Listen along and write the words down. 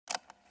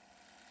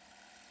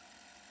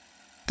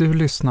Du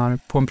lyssnar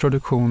på en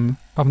produktion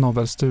av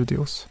Novel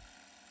Studios.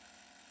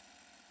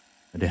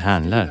 Det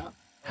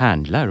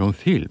handlar om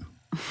film.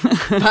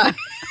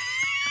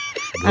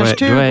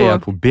 Då är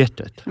jag på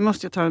bettet. Nu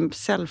måste jag ta en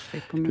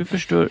selfie på mig. Du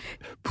förstår,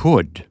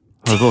 podd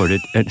har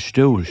varit en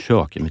stor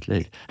sak i mitt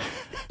liv.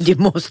 Du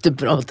måste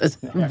prata.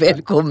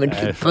 Välkommen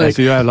till Jag är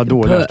så jävla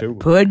dålig.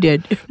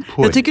 podden.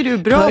 Jag tycker du är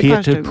bra,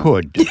 Peter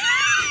Podd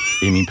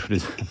i min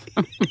producent.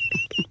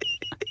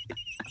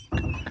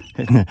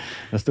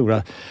 Den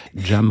stora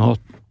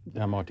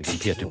dramatikern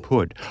Peter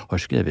Podd har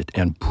skrivit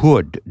en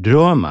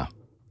podddrama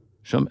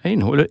som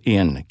innehåller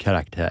en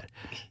karaktär,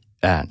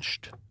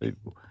 Ernst.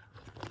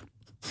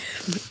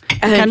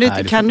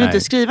 Kan du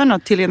inte skriva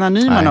något till Lena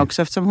Nyman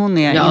också, eftersom hon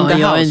är ja, in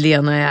the jag house? är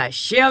Lena här.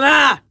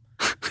 Tjena!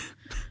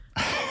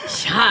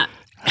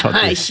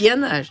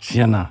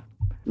 Tjena!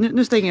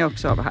 Nu stänger jag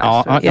också av här.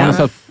 Ja, jag har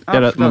sett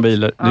era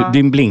mobiler.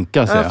 Din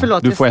blinkar, säger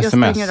jag. Du får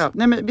sms.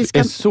 Nej, men du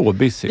är så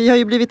busy. Vi har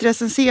ju blivit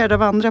recenserade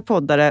av andra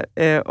poddare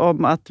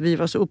om att vi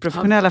var så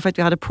oprofessionella för att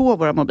vi hade på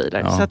våra mobiler.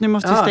 Ja. Så att nu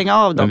måste vi stänga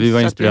av dem. Men vi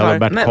var inspirerade av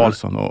Bert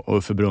Karlsson och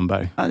Uffe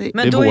Brunberg.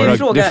 Men då är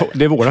frågan,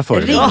 det är våra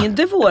företag.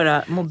 Ringde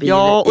våra mobiler?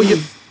 Ja,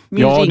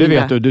 och det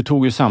vet du. Du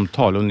tog ju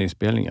samtal under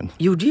inspelningen.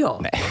 Gjorde jag?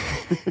 Nej.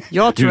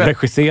 Jag tror du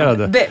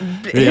regisserade.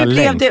 Hur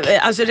blev det?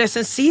 Alltså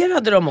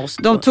recenserade de oss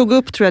då? De tog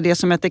upp, tror jag, det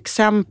som ett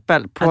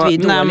exempel på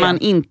när man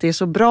inte är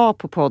så bra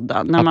på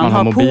podden. När man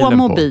har på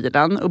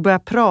mobilen och börjar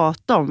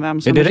prata om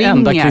vem som ringer. Är det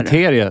enda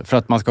kriteriet för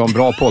att man ska ha en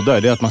bra poddare?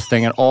 Det är att man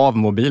stänger av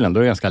mobilen. Då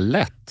är det ganska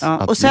lätt.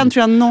 Ja, och sen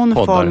tror jag någon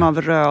form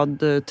av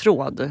röd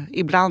tråd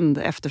ibland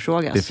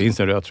efterfrågas. Det finns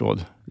en röd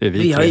tråd. Det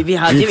är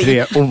vi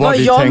tre. Och vad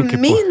jag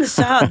minns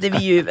så hade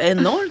vi ju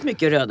enormt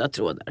mycket röda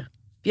trådar.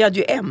 Vi hade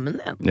ju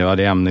ämnen. Ja,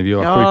 det är ämnen. Vi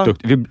var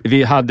sjukt duktiga.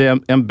 Vi hade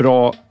en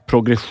bra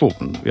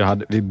progression.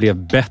 Vi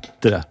blev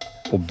bättre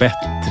och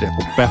bättre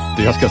och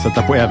bättre. Jag ska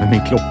sätta på även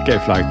min klocka i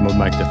flight mode,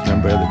 märkte jag, för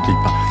den började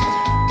pipa.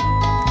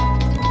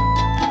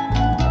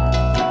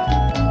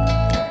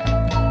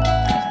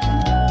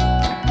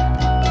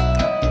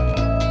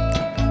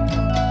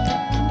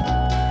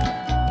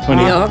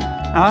 Hörrni,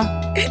 ja.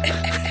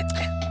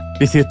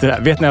 Vi sitter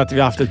där. Vet ni att vi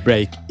har haft ett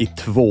break i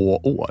 2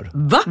 år?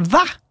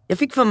 Va? Jag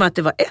fick för mig att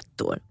det var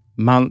 1 år.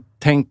 Man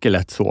tänker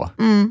lätt så.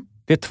 Mm.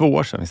 Det är 2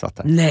 år sedan vi satt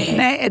här.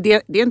 Nej, det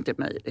är inte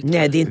möjligt.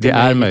 Nej, det är inte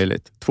möjligt. Är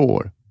möjligt. 2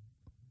 år.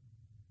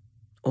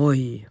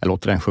 Oj. Jag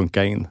låter den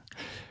sjunka in.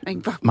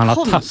 Men vad man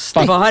har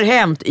tappat. Vad har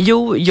hänt?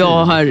 Jo,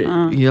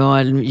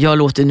 jag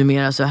låter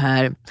numera så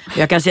här.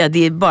 Jag kan säga att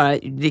det är bara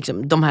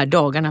liksom, de här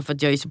dagarna, för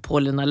att jag är så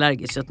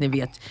pollenallergisk, så att ni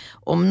vet.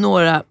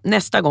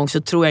 Nästa gång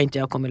så tror jag inte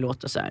jag kommer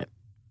låta så här.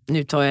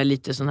 Nu tar jag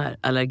lite sån här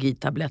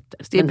allergitabletter.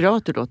 Det är bra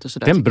att du låter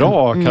sådär. Det är en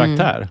bra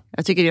karaktär.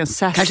 Jag tycker det är en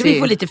sassy. Kanske vi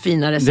får lite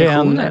fina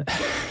recensioner.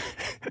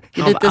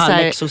 Det är lite av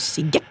Alex och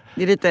Sigge.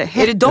 Det är lite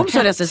är det de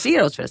som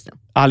recenserar oss förresten?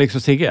 Alex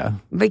och Sigge?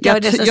 Vilka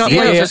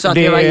recenserar oss?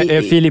 Det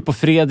är Filip och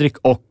Fredrik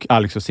och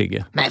Alex och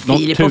Sigge. Men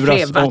Filip och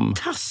Fredrik, vad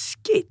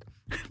taskigt.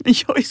 Men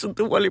jag är så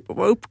dålig på att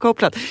vara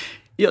uppkopplad.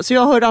 Så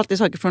jag hör alltid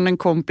saker från en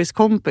kompis,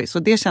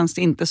 och det känns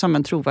inte som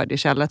en trovärdig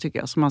källa, tycker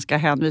jag, som man ska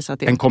hänvisa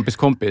till. En kompis?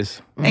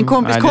 En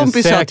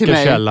kompis sa till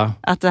mig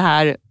att det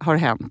här har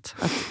hänt.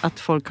 Att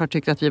folk har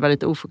tyckt att vi var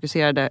lite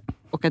ofokuserade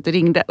och att det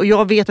ringde. Och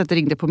jag vet att det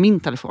ringde på min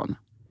telefon.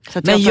 Så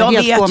att men jag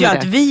vet ju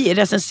att vi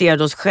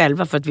recenserade oss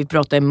själva för att vi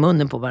pratade i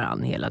munnen på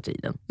varandra hela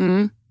tiden.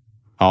 Mm.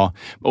 Ja,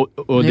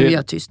 och nu är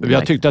jag tyst.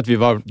 Jag tyckte att vi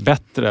var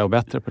bättre och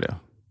bättre på det.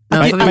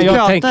 Att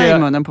prata i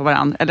munnen på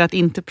varandra, eller att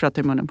inte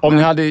prata i munnen på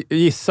varandra. Om ni hade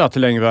gissat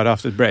hur länge vi hade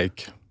haft ett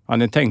break,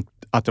 hade ni tänkt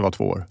att det var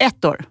 2 år?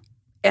 1 år.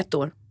 1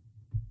 år.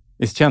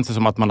 Det känns det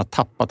som att man har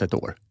tappat 1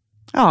 år.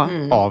 Ja.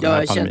 Av den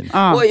här pandemin.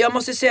 Och jag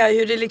måste säga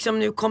hur det liksom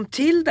nu kom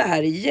till det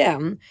här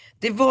igen.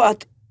 Det var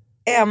att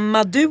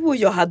Emma, du och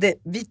jag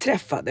vi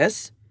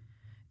träffades.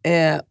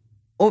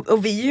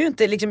 Och vi är ju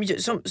inte liksom,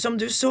 som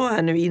du sa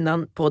här nu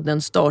innan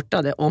podden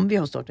startade, om vi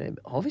har startat.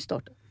 Har vi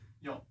startat?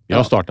 Ja. Vi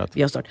har startat.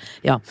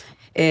 Ja.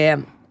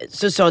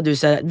 Så sa du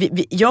så här,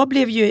 jag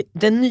blev ju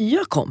den nya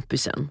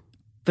kompisen.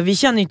 För vi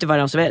känner inte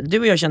varandra så väl. Du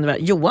och jag känner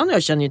varandra. Johan och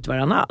jag känner inte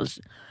varandra alls.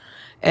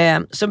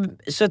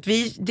 Så att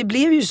det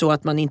blev ju så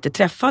att man inte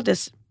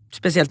träffades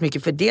speciellt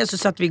mycket. För det så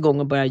satt vi igång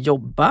och började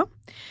jobba.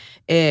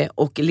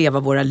 Och leva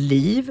våra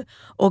liv.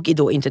 Och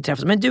då inte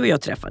träffas. Men du och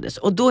jag träffades.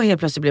 Och då helt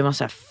plötsligt blev man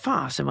så här,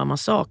 fasen vad man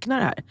saknar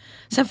det här.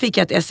 Sen fick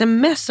jag ett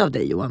sms av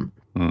dig, Johan.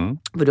 Mm.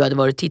 För du hade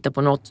varit och tittat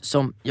på något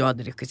som jag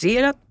hade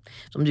regisserat.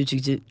 Som du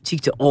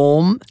tyckte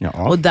om.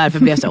 Ja. Och därför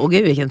blev jag så här, åh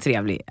gud vilken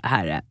trevlig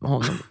herre.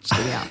 Honom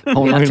skulle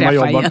jag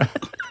träffa igen.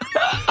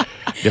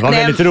 Det var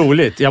väldigt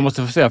roligt. Jag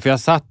måste få säga, för jag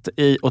satt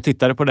och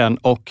tittade på den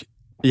och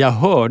jag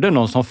hörde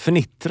någon som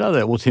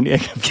fnittrade åt sin egen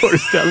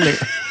föreställning.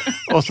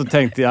 Och så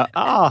tänkte jag,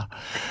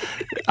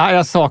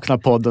 jag saknar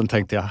podden,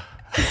 tänkte jag.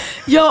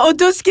 Ja, och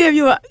då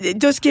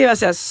skrev jag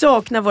så här,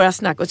 sakna våra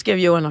snack. Och skrev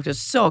Johan också,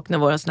 sakna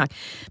våra snack.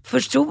 För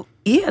så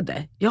är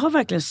det. Jag har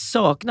verkligen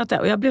saknat det.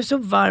 Och jag blev så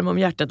varm om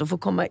hjärtat att få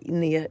komma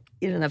ner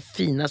i den här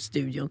fina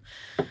studion.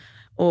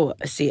 Och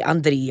se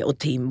André och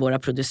Tim, våra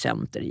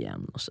producenter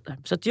igen. Och så där.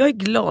 Så att jag är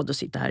glad att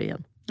sitta här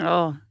igen.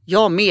 Ja,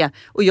 jag med.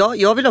 Och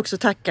jag vill också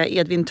tacka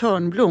Edvin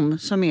Törnblom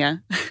som är,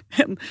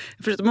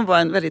 förutom att vara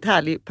en väldigt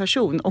härlig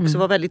person, också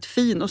var väldigt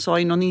fin och sa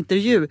i någon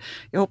intervju,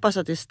 jag hoppas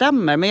att det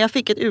stämmer, men jag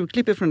fick ett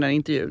urklipp från den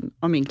intervjun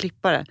av min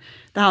klippare.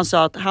 Där han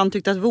sa att han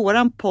tyckte att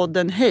våran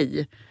podden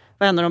Hej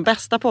var en av de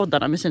bästa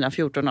poddarna med sina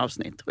 14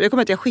 avsnitt. Och jag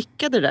kommer att jag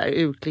skickade det där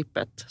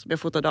urklippet som jag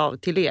fotade av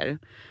till er.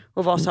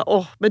 Och var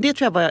så men det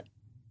tror jag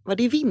var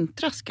det i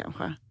vintras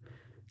kanske?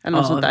 Eller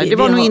något sånt där. Det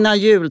var nog innan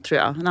jul tror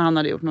jag, när han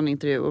hade gjort någon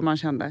intervju och man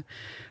kände.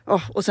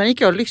 Och sen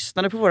gick jag och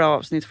lyssnade på våra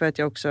avsnitt för att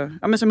jag också,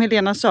 men som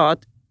Helena sa,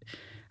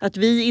 att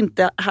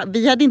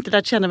vi hade inte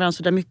lärt känna varandra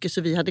så där mycket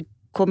så vi hade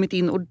kommit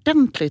in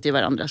ordentligt i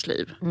varandras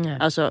liv.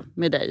 Alltså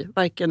med dig.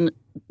 Varken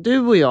du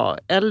och jag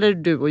eller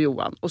du och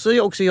Johan. Och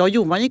så också jag och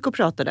Johan gick och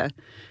pratade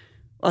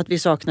och att vi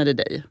saknade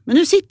dig. Men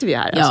nu sitter vi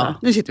här. Alltså.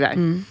 Nu sitter vi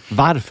här.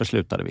 Varför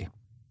slutade vi?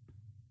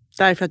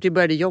 Därför att vi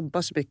började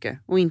jobba så mycket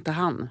och inte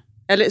han.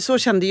 Eller så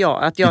kände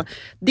jag att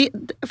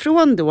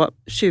från då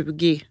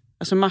 20,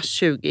 alltså mars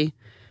 20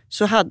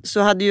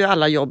 så hade ju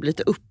alla jobb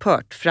lite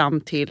upphört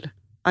fram till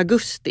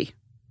augusti.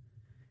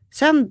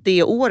 Sen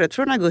det året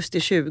från augusti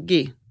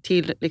 20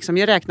 till liksom,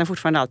 jag räknar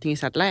fortfarande allting i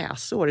så här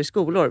läsår i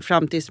skolor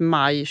fram till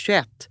maj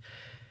 21.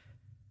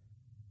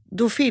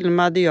 Då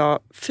filmade jag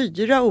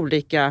 4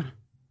 olika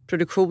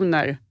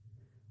produktioner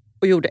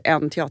och gjorde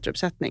en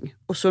teateruppsättning.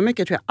 Och så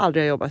mycket tror jag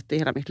aldrig har jobbat i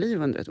hela mitt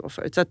liv under ett år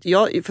förut. Så att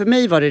för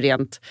mig var det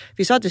rent,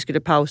 vi sa att vi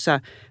skulle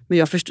pausa, men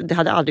jag förstod, det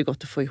hade aldrig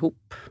gått att få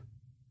ihop.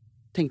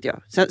 Tänkte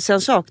jag.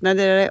 Sen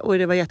saknade jag det och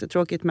det var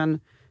jättetråkigt, men...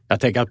 Jag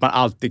tänker att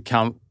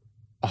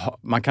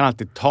man kan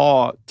alltid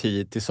ta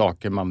tid till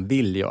saker man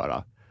vill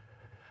göra.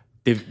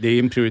 Det är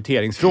en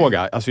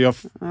prioriteringsfråga. Alltså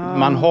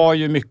man har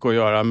ju mycket att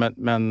göra,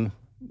 men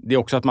det är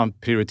också att man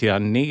prioriterar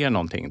ner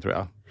någonting, tror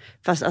jag.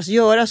 Fast alltså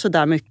göra så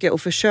där mycket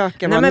och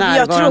försöka vara närvarande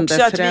jag tror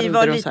också att vi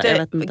var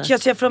lite, kan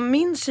jag säga från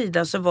min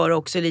sida så var det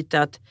också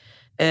lite att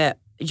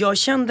jag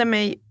kände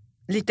mig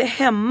lite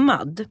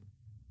hämmad.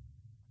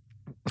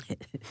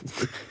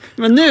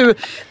 Men nu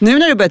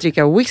när du börjar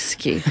dricka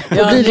whisky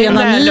och blir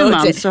Lena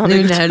Nyman så har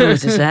vi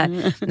låter så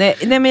här.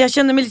 Nej, men jag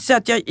kände mig lite så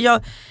att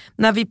jag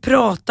när vi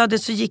pratade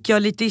så gick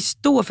jag lite i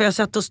stå för jag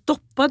satt och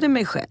stoppade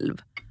mig själv.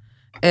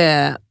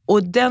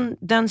 Och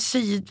den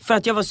sidan, för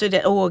att jag var så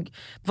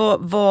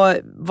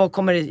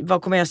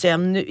vad kommer jag säga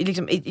nu?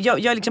 Liksom,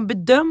 jag liksom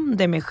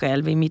bedömde mig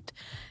själv i mitt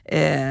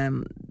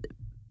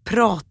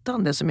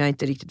pratande som jag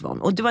inte riktigt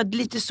van. Och det var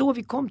lite så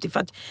vi kom till, för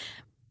att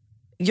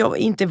jag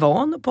är inte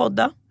van att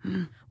podda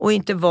och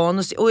inte van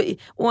att se,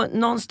 och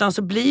någonstans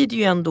så blir det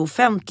ju ändå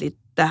offentligt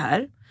det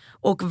här.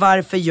 Och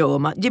varför gör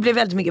man? Det blev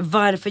väldigt mycket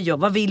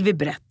vad vill vi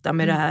berätta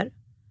med det här?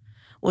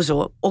 Och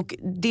så. Och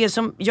det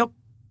som jag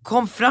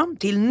kom fram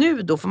till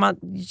nu då, för man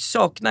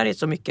saknar det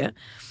så mycket,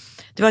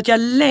 det var att jag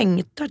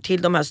längtar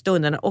till de här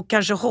stunderna och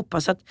kanske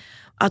hoppas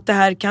att det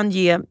här kan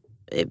ge,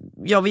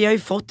 vi har ju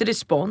fått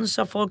respons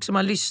av folk som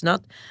har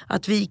lyssnat,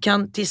 att vi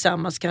kan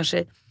tillsammans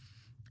kanske,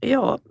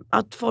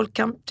 att folk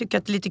kan tycka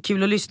att det är lite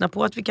kul att lyssna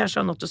på, att vi kanske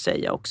har något att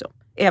säga också,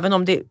 även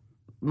om det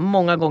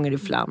många gånger är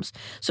flams.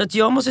 Så att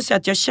jag måste säga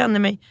att jag känner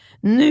mig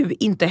nu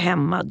inte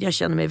hämmad. Jag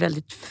känner mig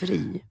väldigt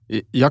fri.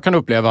 Jag kan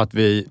uppleva att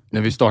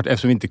när vi startade,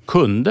 eftersom vi inte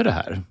kunde det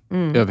här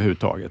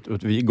överhuvudtaget,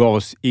 och vi gav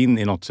oss in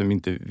i något som vi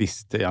inte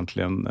visste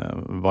egentligen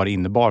vad det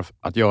innebar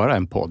att göra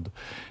en podd.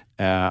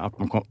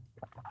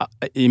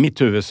 I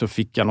mitt huvud så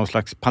fick jag någon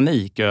slags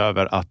panik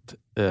över att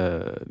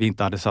vi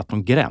inte hade satt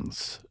någon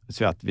gräns.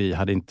 Så att vi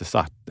hade inte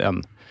satt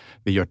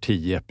vi gör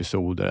 10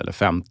 episoder eller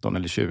 15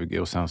 eller 20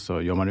 och sen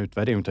så gör man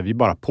utvärdering. Utan vi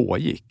bara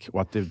pågick.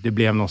 Och att det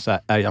blev någon så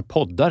här, är jag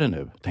poddare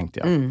nu? Tänkte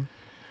jag.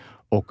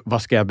 Och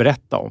vad ska jag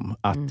berätta om?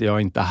 Att jag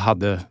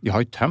har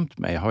ju tömt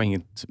mig. Jag har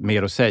inget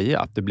mer att säga.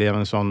 Att det blev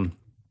en sån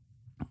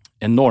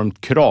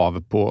enormt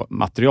krav på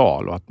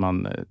material. Och att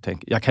man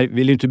tänker, jag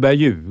vill ju inte börja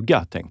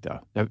ljuga, tänkte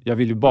jag. Jag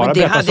vill ju bara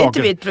berätta saker. Men det hade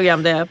inte vi ett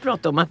program där jag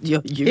pratade om att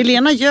jag ljuger.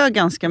 Elena gör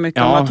ganska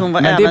mycket om att hon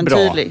var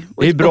äventyrlig.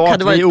 Det är bra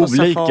att vi är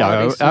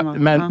olika.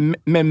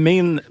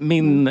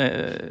 Men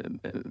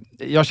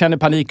jag känner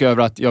panik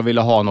över att jag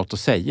ville ha något att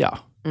säga.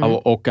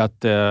 Och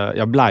att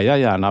jag blajar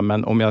gärna,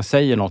 men om jag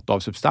säger något av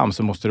substans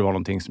så måste det vara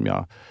någonting som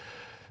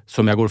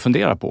jag går och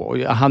funderar på. Och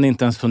jag hann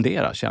inte ens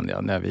fundera, kände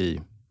jag,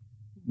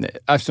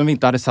 eftersom vi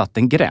inte hade satt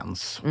en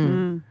gräns.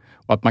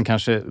 Och att man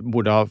kanske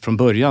borde ha från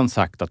början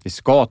sagt att vi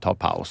ska ta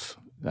paus.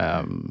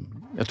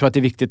 Jag tror att det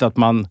är viktigt att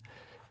man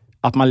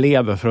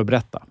lever för att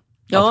berätta.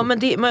 Ja, men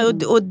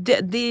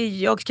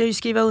jag ska ju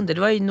skriva under.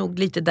 Det var ju nog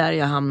lite där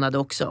jag hamnade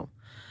också.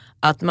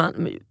 Att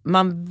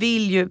man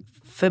vill ju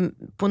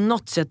på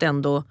något sätt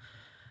ändå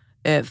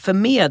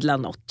förmedla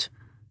något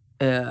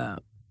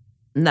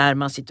när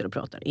man sitter och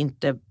pratar.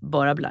 Inte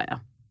bara blaja.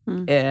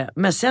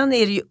 Men sen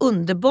är det ju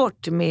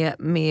underbart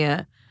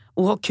med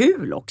att ha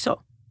kul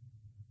också.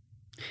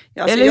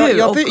 Alltså,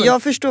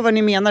 jag förstår vad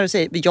ni menar och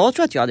säger. Jag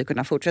tror att jag hade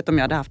kunnat fortsätta om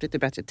jag hade haft lite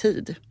bättre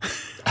tid.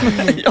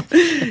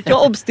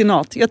 Jag är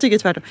obstinat. Jag tycker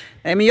tvärtom.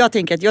 Nej, men jag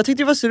tänker att jag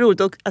tyckte det var så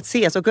roligt att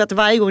ses och att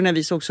varje gång när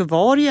vi såg så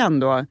var det ju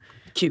ändå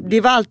kul.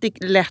 Det var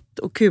alltid lätt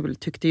och kul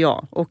tyckte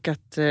jag. Och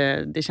att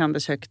det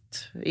kändes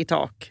högt i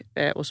tak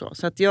och så.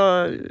 Så att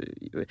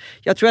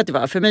jag tror att det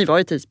var, för mig var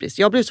det tidsbrist.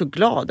 Jag blev så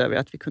glad över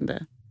att vi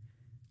kunde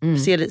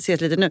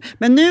ses lite nu.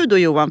 Men nu då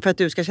Johan, för att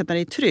du ska känna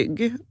dig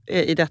trygg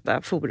i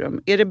detta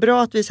forum. Är det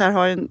bra att vi så här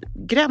har en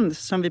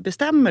gräns som vi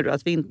bestämmer då?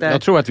 Att vi inte...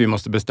 Jag tror att vi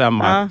måste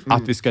bestämma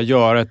att vi ska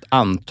göra ett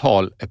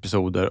antal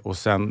episoder och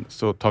sen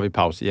så tar vi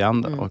paus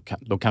igen. Och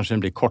då kanske det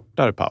blir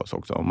kortare paus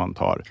också om man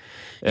tar...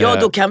 Ja,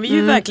 då kan vi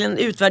ju verkligen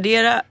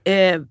utvärdera.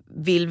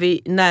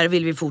 När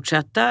vill vi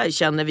fortsätta?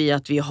 Känner vi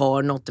att vi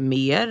har något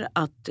mer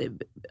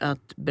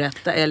att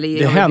berätta? Eller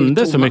det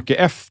hände så mycket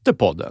efter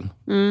podden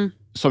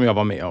som jag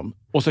var med om.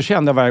 Och så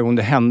kände jag varje gång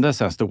det hände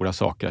så här stora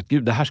saker att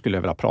gud, det här skulle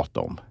jag vilja prata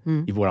om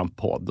i våran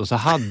podd. Och så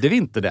hade vi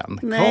inte den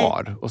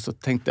kvar. Och så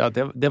tänkte jag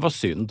att det var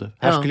synd.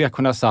 Här skulle jag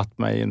kunna satt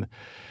mig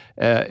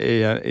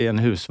i en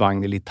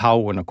husvagn i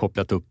Litauen och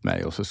kopplat upp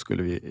mig. Och så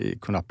skulle vi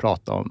kunna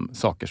prata om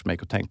saker som jag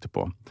gick och tänkte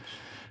på.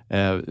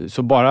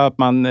 Så bara att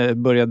man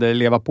började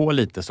leva på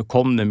lite så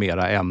kom det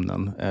mera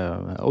ämnen.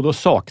 Och då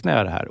saknar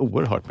jag det här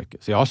oerhört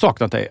mycket. Så jag har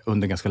saknat det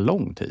under ganska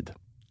lång tid.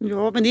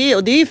 Ja, men det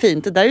är ju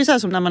fint. Det där är ju så här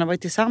som när man har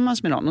varit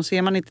tillsammans med någon och så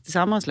är man inte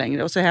tillsammans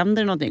längre och så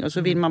händer det någonting och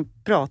så vill man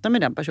prata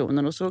med den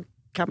personen och så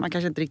kan man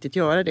kanske inte riktigt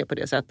göra det på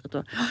det sättet.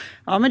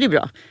 Ja, men det är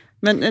bra.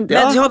 Men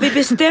har vi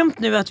bestämt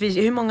nu att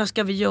hur många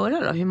ska vi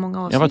göra då? Hur många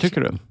avsnitt? Ja, vad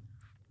tycker du?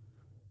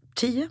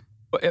 10?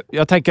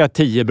 Jag tänker att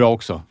 10 är bra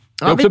också.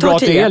 Det är också bra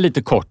att det är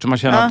lite kort så man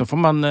känner att då får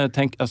man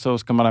tänka, alltså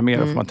ska man ha mer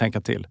då får man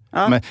tänka till.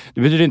 Men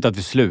det betyder inte att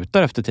vi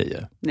slutar efter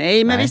 10.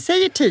 Nej, men vi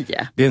säger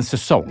 10. Det är en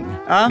säsong.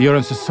 Vi gör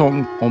en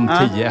säsong om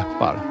 10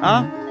 äppar.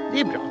 Ja, det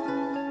är bra.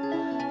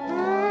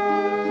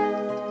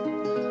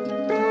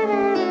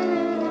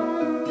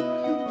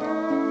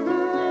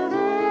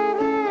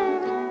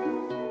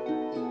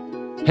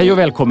 Hej och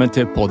välkommen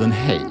till podden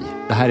Hej.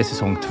 Det här är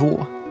säsong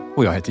 2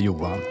 och jag heter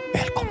Johan.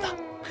 Välkomna.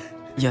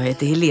 Jag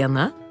heter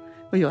Helena.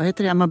 Och jag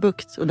heter Emma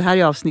Bukt och det här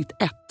är avsnitt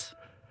 1.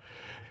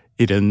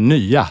 I den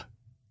nya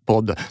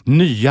podden.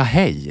 Nya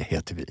Hej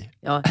heter vi.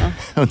 Ja.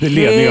 Under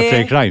ledning av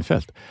Fredrik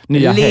Reinfeldt.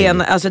 Nya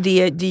Lena, Hej. alltså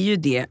det är ju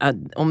det. Att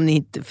om ni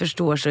inte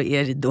förstår så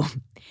är det då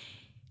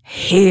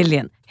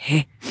Helen.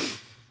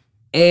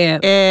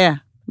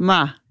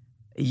 Ma.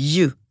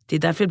 Ju. Det är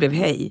därför det blev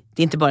hej.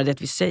 Det är inte bara det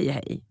att vi säger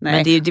hej. Nej.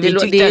 Men det vi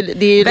tyckte, vem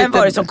lite,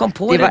 var det som kom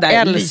på det var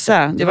där?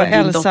 Elsa. Det var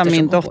Elsa,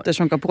 min dotter dotter,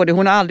 som kom på det.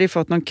 Hon har aldrig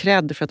fått någon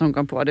cred för att hon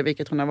kom på det,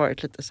 vilket hon har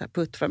varit lite så här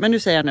putt för. Men nu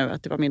säger jag nu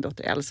att det var min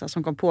dotter Elsa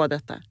som kom på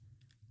detta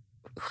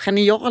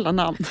geniala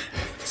namn.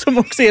 Som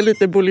också är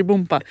lite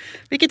Bolibompa.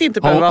 Vilket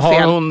inte behöver vara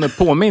fel. Har hon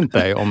påmint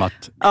dig om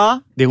att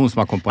det är hon som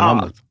har kommit på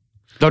namnet?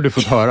 Det har du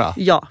fått höra?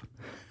 Ja.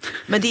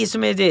 Men det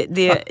som är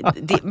det,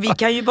 vi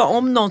kan ju bara,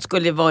 om någon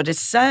skulle vara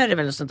reserv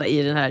eller sånt där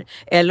i den här,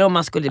 eller om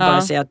man skulle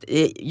bara säga att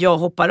jag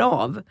hoppar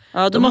av,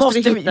 då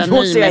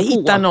måste jag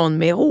hitta någon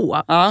med H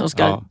som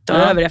ska ta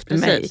över efter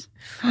mig.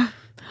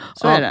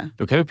 Så är det.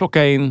 Då kan vi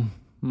plocka in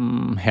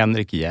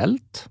Henrik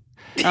Hjält,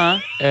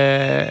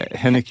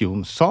 Henrik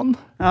Jonsson,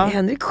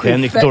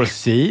 Henrik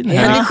Dorsin,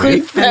 Henrik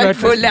Schyffert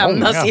får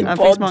lämna sin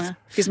podd.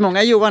 Det finns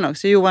många Johan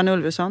också. Johan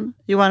Ulveson,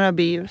 Johan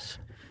Rabaeus,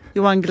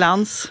 Johan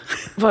Glans.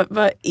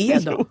 Vad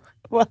är då?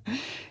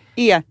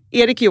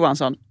 Erik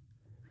Johansson.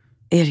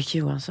 Erik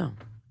Johansson.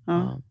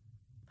 Ja.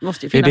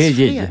 Måste ju finnas är det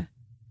J? fler.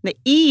 Nej,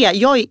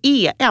 jag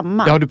är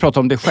Emma. Ja, du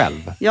pratar om dig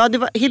själv. Ja, det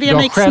var,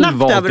 Helena gick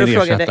snabbt över och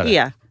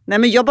frågade Nej,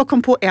 men jag bara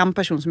kom på en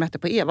person som heter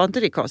på E. Var inte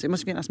det konstigt? Det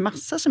måste finnas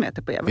massa som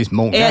heter på E. Det finns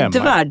många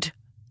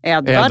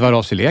Edvard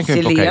af Sillén kan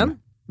vi plocka in.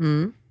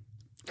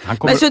 Han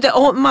kommer... Men så det,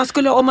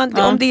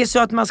 om det är så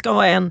att man ska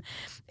ha en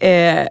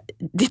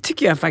det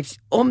tycker jag faktiskt,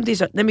 om det är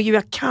så nej men gud,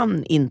 jag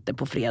kan inte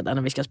på fredag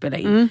när vi ska spela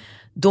in,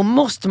 då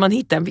måste man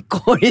hitta en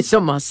vikarie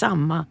som har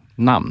samma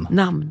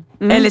namn.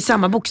 Eller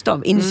samma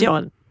bokstav,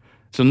 initial.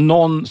 Så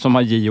någon som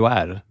har J och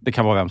R, det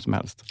kan vara vem som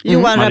helst.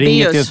 Johan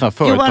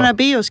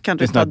Rabaeus kan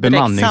du ta direkt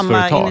samma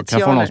initialer. Kan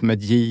få någon som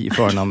ett J i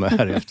förnamn och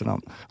R i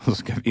efternamn. Och så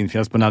ska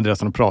infinnas på den här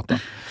adressen och prata.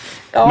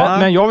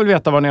 Men jag vill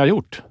veta vad ni har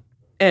gjort.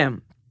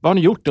 Vad har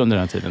ni gjort under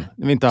den här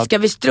tiden? Ska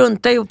vi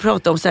strunta i att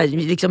prata om så här,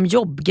 liksom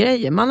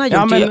jobbgrejer? Man har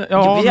gjort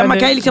man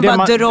kan ju liksom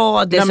bara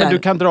dra det så här. Men du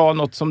kan dra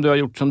något som du har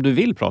gjort som du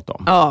vill prata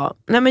om. Ja,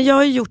 nej men jag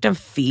har gjort en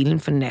film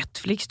för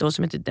Netflix då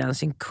som heter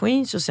Dancing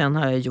Queens. Och sen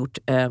har jag gjort,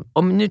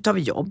 nu tar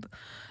vi jobb.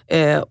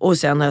 Och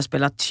sen har jag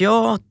spelat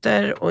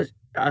teater.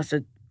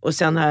 Och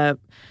sen har jag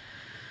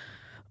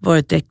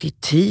varit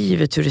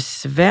detektiv i Ture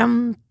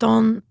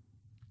Sventon.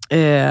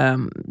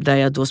 Där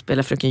jag då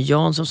spelar fröken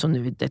Jansson som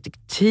nu är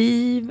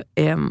detektiv.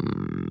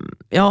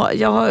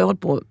 Jag har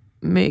hållit på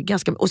med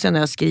ganska... Och sen har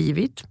jag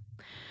skrivit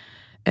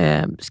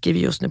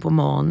just nu på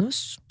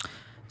manus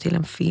till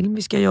en film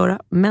vi ska göra.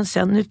 Men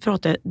sen nu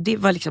pratar jag... Det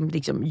var liksom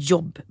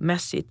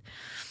jobbmässigt.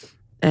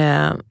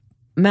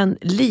 Men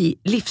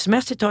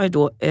livsmässigt har jag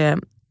då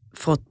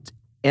fått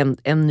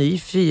en ny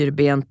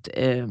fyrbent...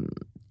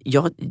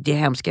 det är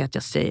hemskt att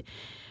jag säger...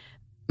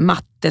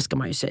 Matte ska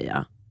man ju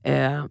säga.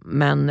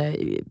 Men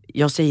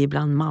jag säger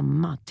ibland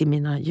mamma till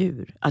mina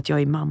djur. Att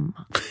jag är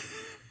mamma.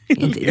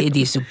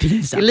 Det är så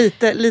pinsamt.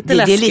 Det är lite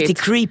läskigt. Det är lite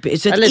creepy.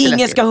 Så att lite ingen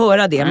läskigt. ska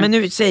höra det. Men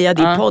nu säger jag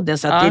det i podden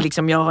så att det är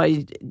liksom, jag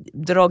har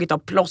dragit av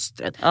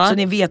plåstret. Så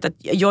ni vet att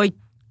jag är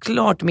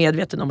klart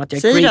medveten om att jag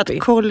är Säger creepy. Säger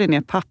att Colin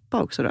är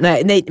pappa också då?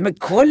 Nej, men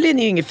Colin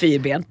är ju ingen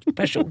fyrbent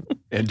person.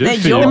 Är du Nej,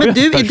 fyrbent men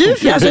du är person?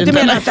 fyrbent. Alltså, du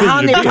menar att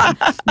han är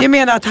pappa? Du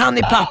menar att han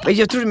är pappa?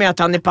 Jag tror du menar att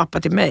han är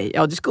pappa till mig.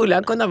 Ja, det skulle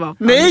han kunna vara.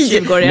 Nej,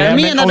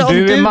 jag menade om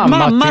du är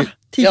mamma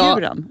till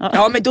djuren.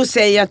 Ja, men då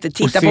säger jag inte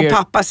titta på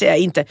pappa, säger jag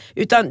inte.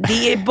 Utan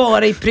det är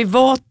bara i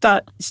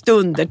privata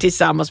stunder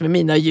tillsammans med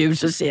mina djur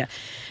så säger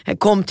jag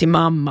kom till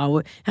mamma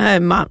och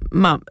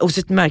och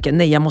så märker jag,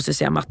 nej jag måste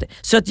säga matte.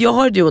 Så att jag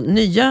har då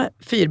nya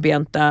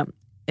fyrbenta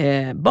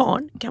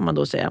barn kan man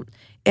då säga.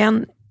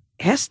 En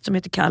häst som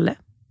heter Kalle.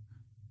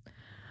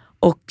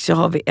 Och så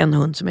har vi en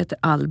hund som heter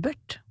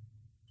Albert.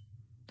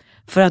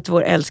 För att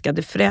vår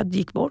älskade Fred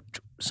gick bort,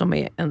 som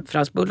är en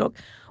fransk bulldog.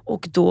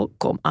 Och då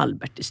kom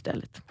Albert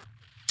istället.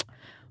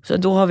 Så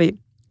då har vi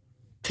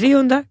 3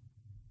 hundar,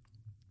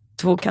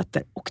 2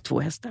 katter och 2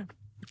 hästar.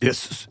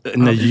 Jesus,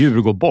 när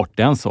djur går bort,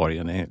 den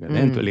sorgen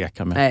är inte att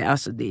leka med. Nej,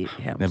 alltså det är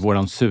hemskt. När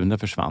våran Sune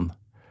försvann.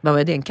 Vad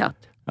var det, en katt?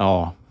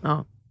 Ja.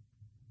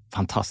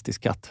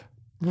 Fantastisk katt.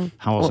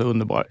 Han var så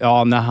underbar.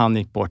 Ja, när han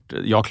gick bort,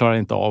 jag klarade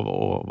inte av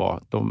att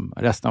vara,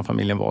 resten av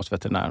familjen var hos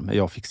veterinär, men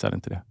jag fixade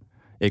inte det.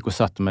 Jag gick och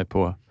satte mig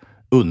på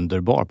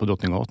Underbar på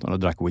Drottninggatan och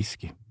drack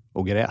whisky.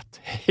 Och grät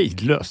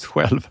hejdlöst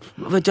själv.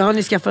 Har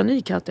ni skaffat en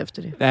ny katt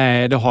efter det?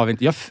 Nej, det har vi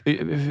inte.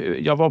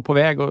 Jag var på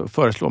väg att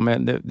föreslå,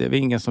 men det var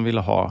ingen som ville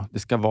ha. Det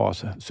ska vara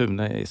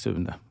Sune är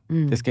Sune.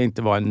 Det ska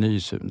inte vara en ny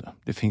Sune.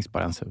 Det finns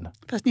bara en Sune.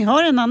 Fast ni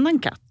har en annan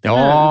katt.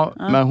 Ja,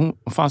 men hon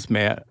fanns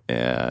med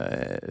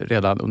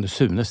redan under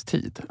Sunes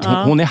tid.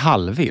 Hon är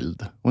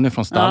halvvild. Hon är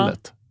från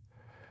stallet.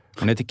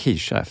 Hon heter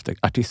Kisha efter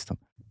artisten.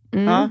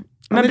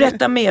 Men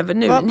berätta mer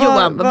nu.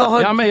 Johan, vad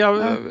har... Ja, men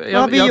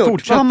jag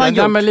fortsätter. Vad har man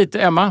gjort? Men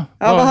lite, Emma.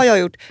 Ja, vad har jag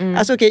gjort?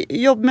 Alltså okej,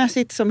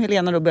 jobbmässigt som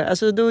Helena då började.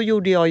 Alltså då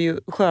gjorde jag ju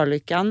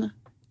Sjölyckan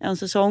en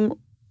säsong.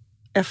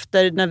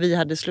 Efter när vi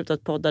hade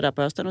slutat podda där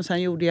på hösten. Och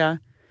sen gjorde jag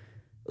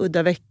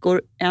Udda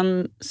veckor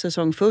en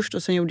säsong först.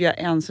 Och sen gjorde jag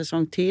en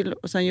säsong till.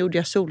 Och sen gjorde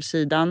jag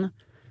Solsidan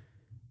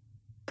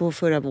på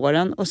förra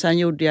våren. Och sen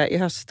gjorde jag i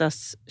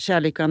höstas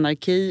Kärlek och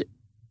anarki.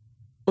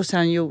 Och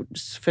sen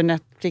gjordes för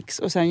Netflix.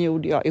 Och sen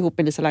gjorde jag ihop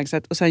med Lisa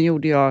Langstedt. Och sen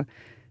gjorde jag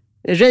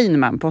Rain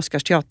Man på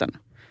Oscarsteatern.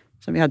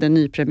 Som vi hade en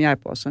ny premiär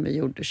på. Som vi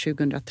gjorde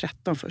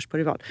 2013 först på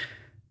Rival.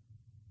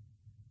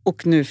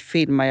 Och nu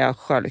filmar jag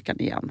Sjölyckan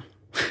igen.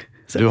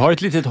 Du har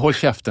ett litet håll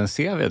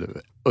käften-CV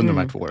under de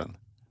här 2 åren.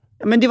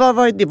 Men det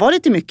var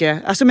lite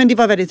mycket. Alltså, men det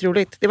var väldigt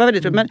roligt. Det var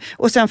väldigt roligt. Men,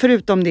 och sen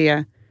förutom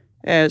det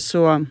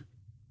så...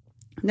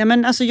 Nej,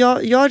 men alltså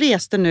jag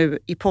reste nu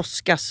i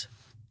påskas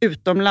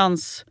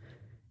utomlands.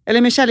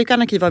 Eller med Kärlek och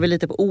anarki var vi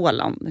lite på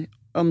Åland.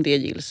 Om det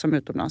gills som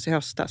utomlands i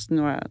höstas.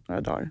 Några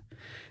dagar.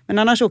 Men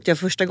annars åkte jag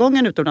första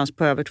gången utomlands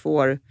på över 2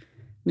 år.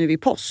 Nu i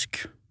påsk.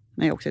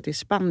 När jag åkte till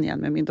Spanien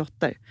med min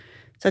dotter.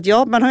 Så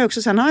att man har ju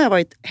också... Sen har jag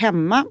varit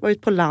hemma.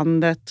 Varit på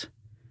landet.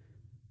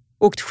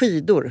 Åkt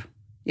skidor.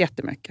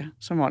 Jättemycket.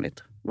 Som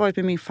vanligt. Varit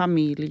med min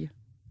familj.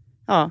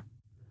 Ja.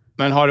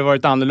 Men har det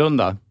varit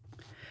annorlunda?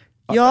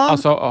 Ja.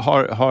 Alltså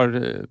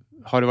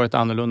har det varit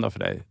annorlunda för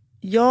dig?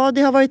 Ja,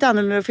 det har varit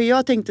annorlunda. För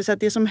jag tänkte så att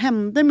det som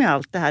hände med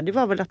allt det här, det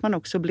var väl att man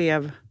också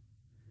blev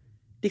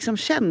liksom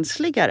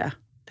känsligare,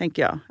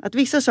 tänker jag. Att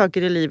vissa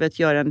saker i livet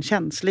gör en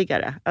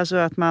känsligare. Alltså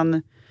att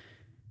man,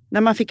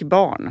 när man fick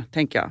barn,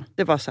 tänker jag.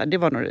 Det var så här,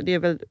 det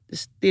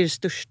är det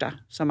största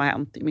som har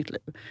hänt i mitt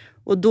liv.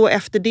 Och då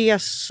efter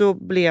det så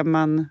blev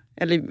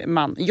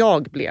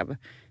jag blev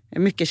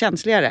mycket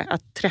känsligare.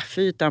 Att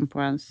träffytan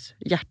på ens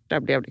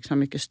hjärta blev liksom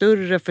mycket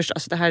större.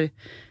 Alltså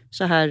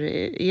så här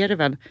är det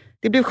väl.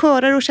 Det blev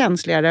skörare och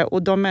känsligare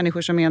och de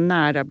människor som är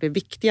nära blev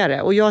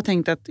viktigare. Och jag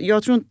tänkte att,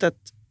 jag tror inte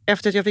att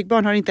efter att jag fick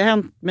barn har det inte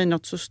hänt mig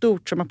något så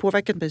stort som har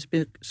påverkat mig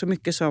så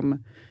mycket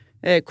som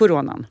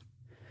coronan.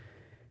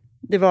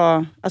 Det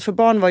var, att få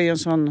barn var ju en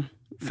sån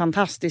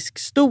fantastisk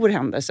stor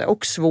händelse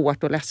och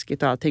svårt och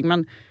läskigt och allting.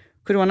 Men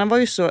coronan var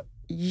ju så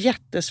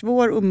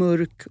jättesvår och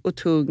mörk och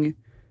tung.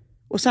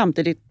 Och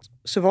samtidigt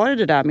så var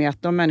det där med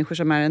att de människor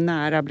som är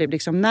nära blev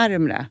liksom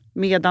närmre.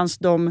 Medans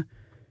de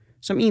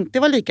som inte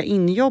var lika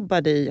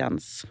injobbade i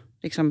ens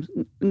liksom,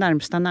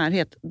 närmsta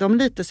närhet, de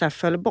lite så här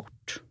föll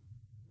bort.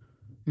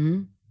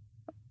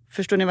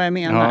 Förstår ni vad jag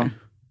menar?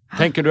 Ja.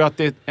 Tänker du att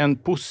det är en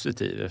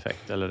positiv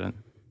effekt? Eller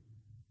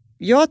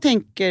Jag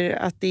tänker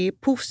att det är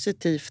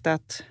positivt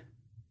att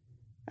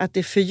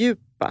det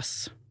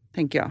fördjupas,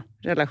 tänker jag,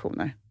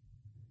 relationer.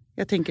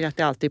 Jag tänker att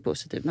det alltid är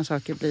positivt när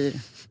saker blir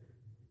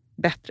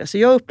bättre. Så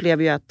jag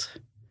upplever ju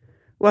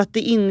att det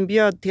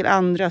inbjöd till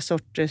andra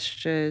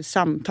sorters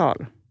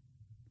samtal.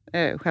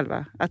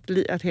 Själva.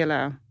 Att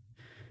hela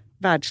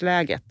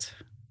världsläget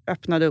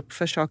öppnade upp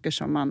för saker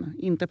som man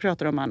inte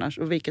pratar om annars.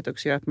 Och vilket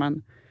också gör att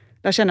man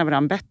lär känna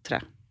varandra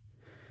bättre.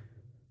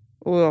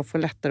 Och får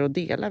lättare att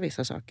dela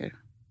vissa saker.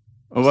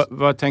 Och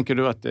vad tänker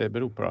du att det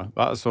beror på då?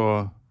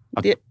 Alltså,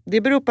 att...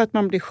 det beror på att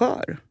man blir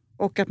skör.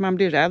 Och att man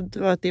blir rädd.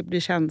 Och att det blir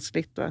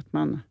känsligt. Och att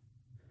man...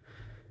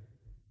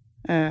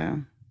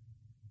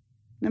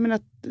 nej men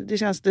att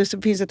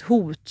det finns ett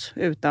hot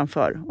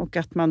utanför och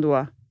att man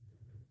då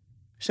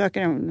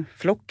söker en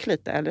flock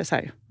lite eller så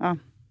här. Ja.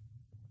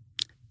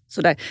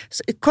 Sådär.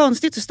 Så,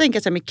 konstigt så tänker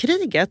jag så här, med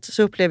kriget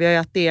så upplever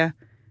jag att det är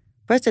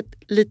på ett sätt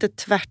lite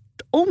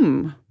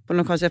tvärtom på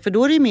något konstigt. För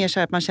då är det mer så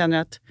här att man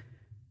känner att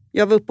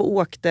jag var uppe och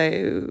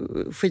åkte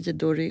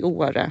skidor i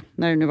Åre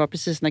när det nu var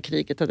precis när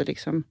kriget hade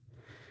liksom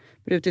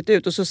brutit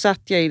ut. Och så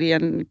satt jag i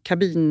en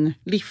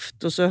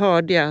kabinlift och så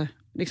hörde jag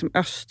liksom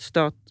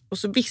öststöt. Och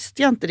så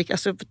visste jag inte riktigt,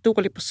 alltså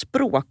dålig på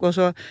språk. Och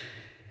så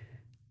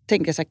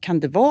tänkte jag så här, kan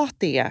det vara att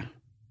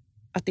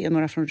det är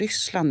några från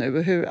Ryssland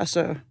nu? Hur,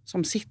 alltså,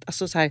 som sitter,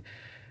 alltså så här.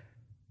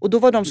 Och då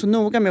var de så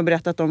noga med att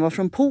berätta att de var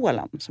från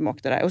Polen som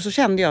åkte där. Och så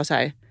kände jag så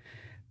här,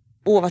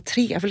 vad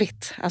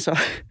trevligt. Alltså,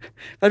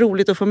 vad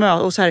roligt att få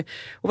möta. Och, så här,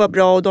 och vad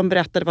bra. Och de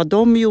berättade vad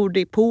de gjorde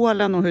i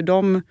Polen och hur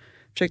de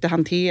försökte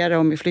hantera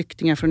och med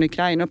flyktingar från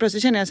Ukraina. Och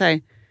plötsligt kände jag så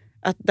här,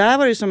 att där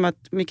var det som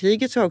att med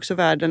kriget så har också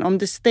världen, om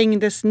det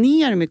stängdes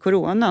ner med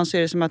coronan så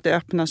är det som att det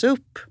öppnas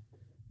upp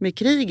med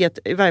kriget,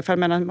 i varje fall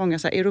mellan många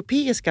så här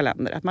europeiska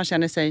länder. Att man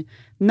känner sig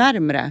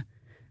närmre.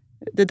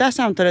 Det där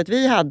samtalet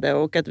vi hade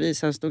och att vi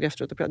sen stod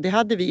efteråt och pratade, det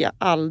hade vi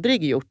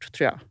aldrig gjort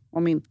tror jag.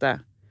 Om inte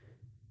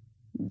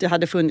det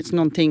hade funnits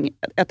någonting,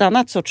 ett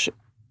annat sorts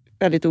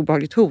väldigt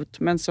obehagligt hot.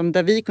 Men som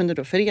där vi kunde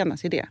då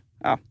förenas i det.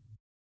 Ja.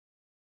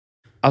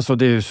 Alltså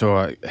det är ju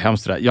så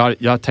hemskt det där.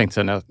 Jag tänkte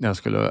sen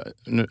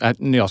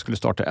när jag skulle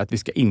starta att vi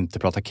ska inte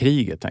prata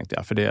kriget tänkte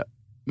jag.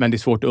 Men det är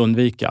svårt att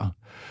undvika.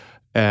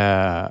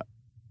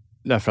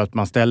 Därför att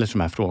man ställer sig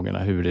de här frågorna.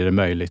 Hur är det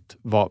möjligt?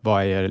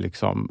 Vad är det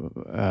liksom...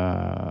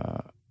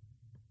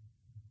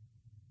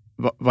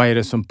 vad är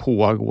det som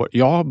pågår?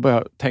 Jag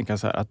börjar tänka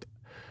så här att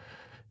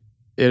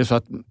är det så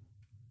att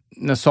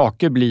när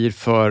saker blir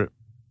för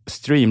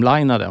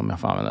streamlinade, om jag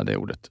får använda det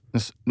ordet,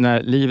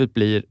 när livet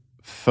blir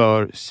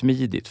för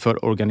smidigt,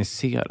 för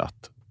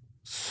organiserat,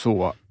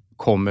 så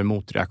kommer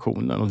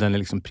motreaktionen och den är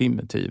liksom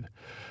primitiv.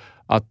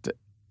 Att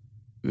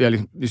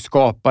vi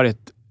skapar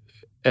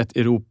ett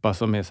Europa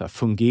som är så här,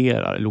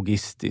 fungerar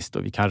logistiskt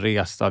och vi kan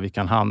resa, vi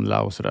kan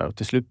handla och sådär. Och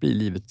till slut blir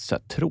livet så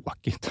här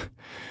tråkigt.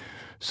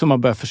 Så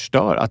man börjar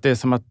förstöra. Att det är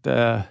som att...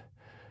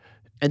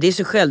 det är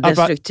så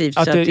självdestruktivt.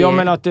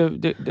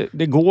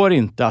 Det går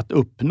inte att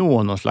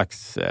uppnå någon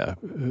slags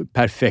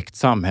perfekt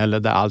samhälle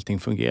där allting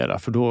fungerar.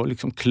 För då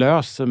liksom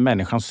klöser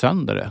människan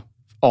sönder det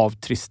av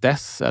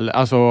tristess.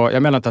 Alltså,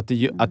 jag menar inte att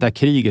det här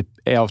kriget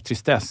är av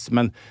tristess,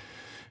 men...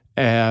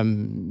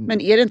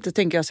 Men är det inte,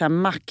 tänker jag, så här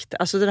makt?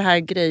 Alltså den här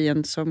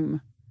grejen som...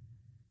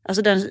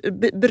 Alltså den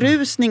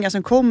berusningen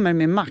som kommer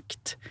med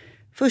makt.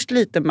 Först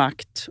lite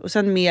makt och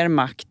sen mer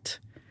makt.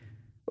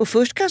 Och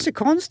först kanske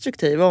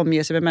konstruktiv och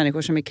omge sig med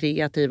människor som är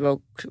kreativa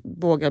och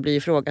vågar bli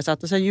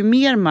ifrågasatt. Och sen ju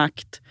mer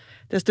makt,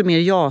 desto mer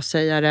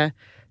ja-sägare.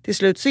 Till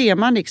slut så är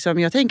man liksom,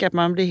 jag tänker att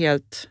man blir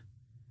helt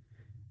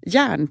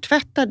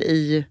hjärntvättad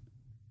i.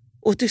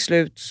 Och till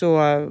slut så,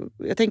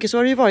 jag tänker så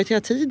har det ju varit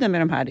hela tiden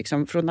med de här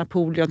liksom, från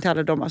Napoleon till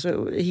alla dem,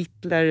 alltså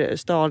Hitler,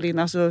 Stalin,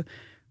 alltså,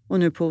 och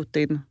nu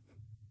Putin.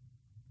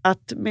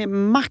 Att med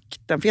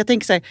makten, för jag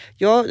tänker så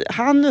här,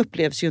 han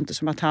upplevs ju inte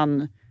som att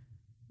han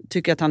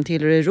tycker att han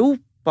tillhör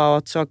Europa och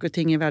att saker och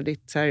ting är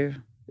väldigt så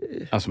här,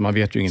 alltså man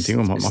vet ju ingenting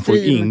om honom. Man får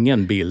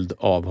ingen bild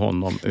av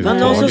honom. Det var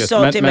någon som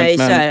sa till mig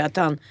så här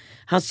att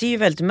han ser ju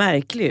väldigt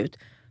märklig ut.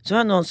 Så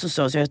var någon som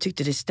sa så jag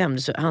tyckte det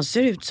stämde. Så han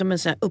ser ut som en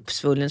sån här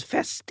uppsvullen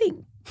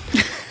fästing.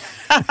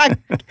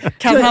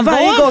 Kan han vara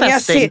en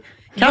fästing?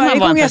 Varje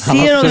gång jag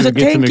ser honom så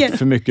tänker jag...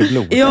 för mycket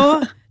blod.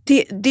 Ja,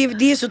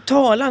 det är så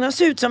talande. Han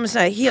ser ut som en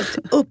sån här helt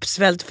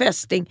uppsvälld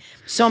fästing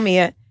som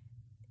är...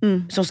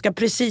 som ska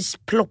precis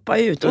ploppa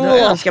ut. Och då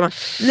önskar man...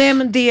 Nej,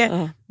 men det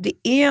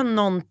är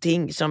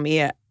någonting som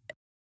är...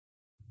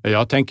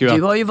 Jag tänker ju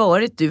Du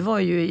var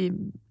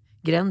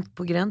ju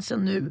på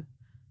gränsen nu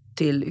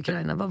till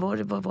Ukraina. Vad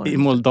var det? I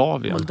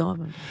Moldavien.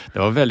 Det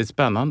var väldigt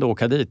spännande att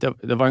åka dit.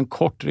 Det var en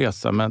kort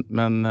resa,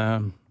 men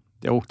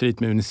jag åkte dit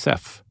med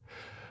Unicef.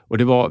 Och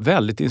det var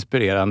väldigt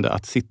inspirerande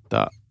att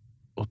sitta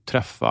och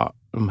träffa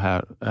de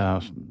här...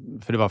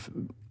 för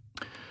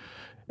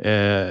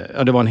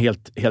det var en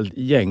helt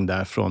gäng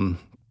där från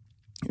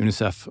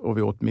Unicef och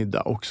vi åt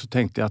middag. Och så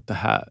tänkte jag att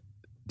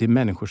det är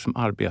människor som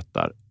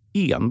arbetar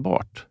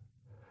enbart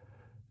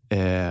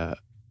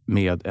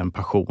med en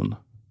passion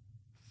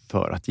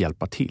för att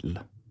hjälpa till.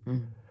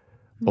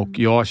 Och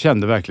jag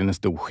kände verkligen en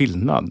stor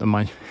skillnad när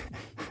man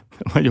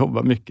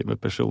jobbar mycket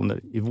med personer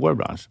i vår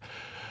bransch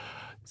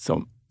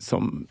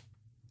som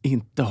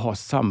inte har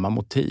samma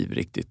motiv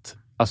riktigt.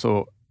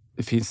 Alltså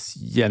det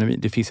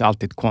finns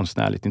alltid ett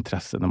konstnärligt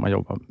intresse när man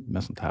jobbar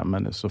med sånt här,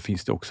 men så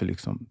finns det också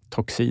liksom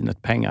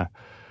toxinet, pengar,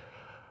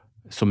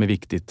 som är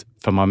viktigt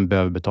för man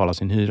behöver betala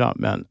sin hyra,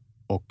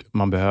 och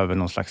man behöver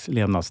någon slags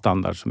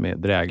levnadsstandard som är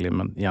dräglig,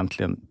 men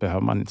egentligen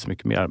behöver man inte så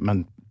mycket mer.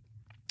 Men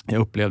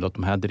jag upplevde att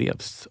de här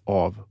drevs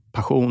av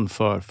passion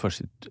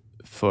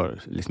för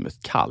liksom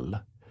ett kall.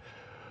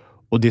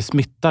 Och det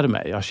smittade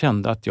mig. Jag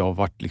kände att jag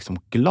var liksom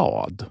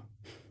glad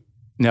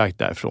när jag gick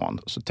därifrån.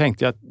 Så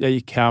tänkte jag att jag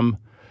gick hem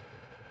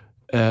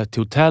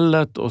till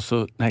hotellet och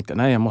så tänkte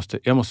jag,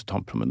 jag måste ta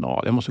en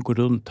promenad. Jag måste gå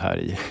runt här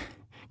i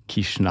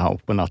Chisinau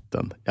på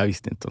natten. Jag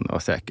visste inte om det var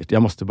säkert.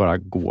 Jag måste bara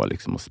gå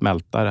liksom och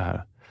smälta det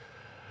här.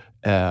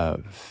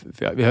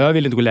 Jag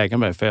ville inte gå och lägga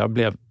mig för jag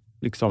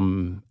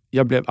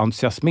blev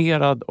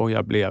entusiasmerad och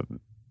jag blev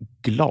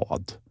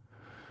glad.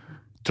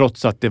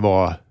 Trots att det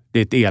är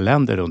ett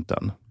elände runt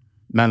den.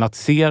 Men att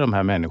se de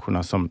här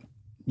människorna som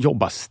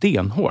jobbar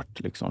stenhårt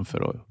liksom,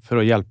 för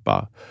att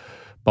hjälpa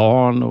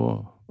barn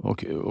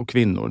och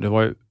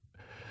kvinnor.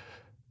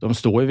 De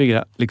står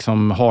ju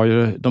liksom, har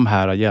ju de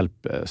här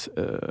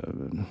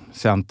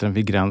hjälpcentren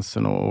vid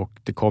gränsen och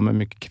det kommer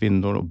mycket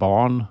kvinnor och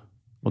barn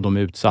och de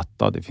är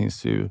utsatta. Det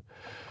finns ju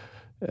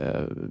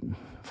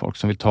folk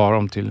som vill ta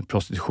dem till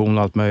prostitution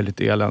och allt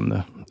möjligt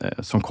elände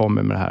som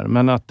kommer med det här.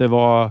 Men att det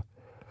var...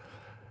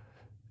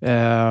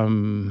 jag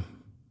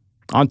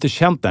har inte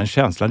känt den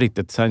känslan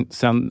riktigt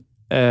sen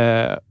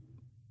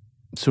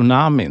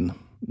tsunamin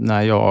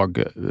när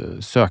jag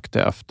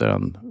sökte efter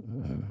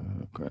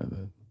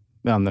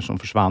vänner som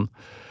försvann.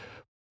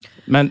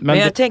 Men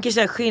jag tänker så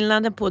här,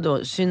 skillnaden på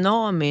då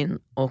tsunamin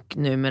och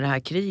nu med det här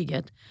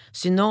kriget.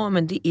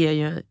 Tsunamin, det är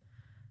ju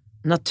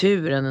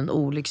naturen, en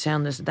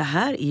olyckshändelse. Det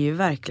här är ju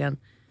verkligen,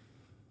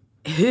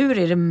 hur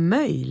är det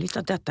möjligt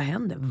att detta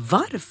händer?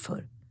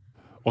 Varför?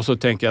 Och så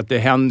tänker jag att det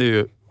händer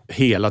ju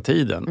hela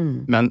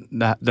tiden. Men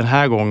den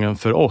här gången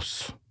för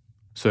oss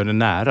så är det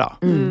nära.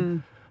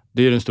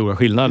 Det är den stora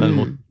skillnaden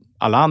mot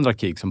alla andra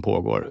krig som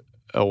pågår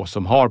och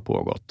som har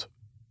pågått.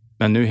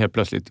 Men nu helt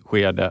plötsligt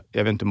sker det,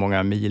 jag vet inte hur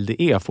många mil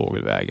det är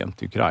fågelvägen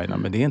till Ukraina,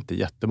 men det är inte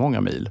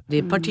jättemånga mil. Det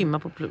är ett par timmar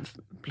på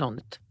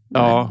planet.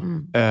 Ja,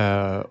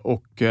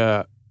 och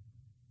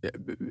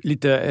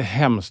lite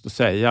hemskt att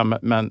säga,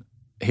 men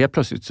helt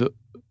plötsligt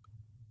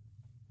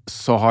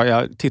så har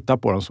jag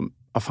tittat på dem som,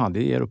 fan,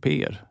 det är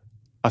europeer.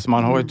 Alltså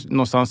man har ju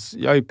någonstans,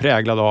 jag är ju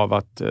präglad av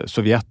att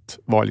Sovjet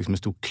var liksom en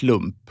stor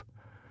klump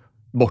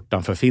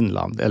bortanför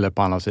Finland eller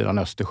på andra sidan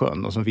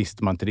Östersjön och så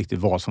visste man inte riktigt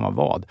vad som var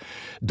vad.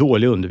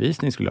 Dålig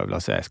undervisning skulle jag vilja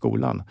säga i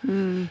skolan.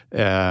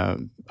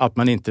 Att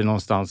man inte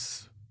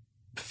någonstans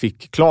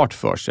fick klart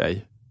för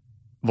sig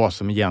vad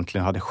som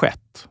egentligen hade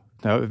skett.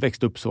 När jag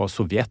växte upp så var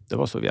Sovjet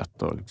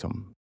och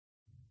liksom...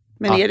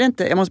 Men är det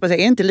inte, jag måste bara säga,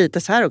 är det inte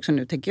lite så här också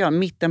nu, tänker jag,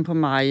 mitten på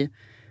maj,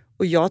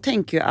 och jag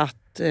tänker ju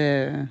att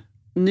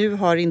nu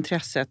har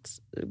intresset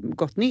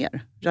gått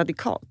ner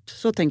radikalt.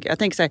 Så tänker jag. Jag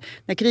tänker så här,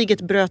 när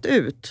kriget bröt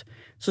ut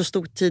så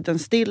stod tiden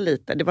still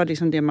lite. Det var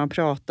liksom det man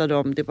pratade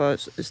om, det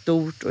var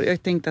stort, och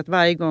jag tänkte att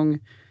varje gång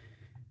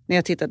när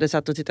jag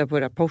satt och tittade på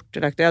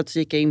rapporter aktuellt, så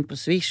gick jag in på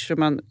Swish och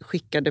man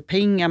skickade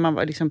pengar, man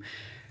var liksom...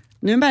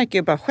 Nu märker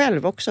jag bara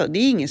själv också, det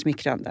är inget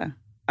smickrande.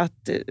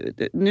 Att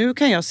nu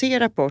kan jag se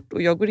rapport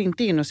och jag går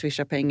inte in och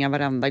swishar pengar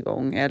varenda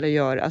gång. Eller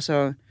gör,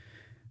 alltså...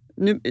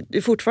 Nu, det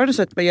är fortfarande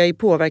så att jag är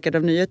påverkad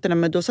av nyheterna,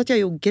 men då satt jag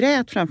ju och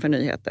grät framför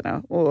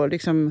nyheterna. Och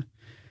liksom,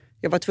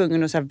 jag var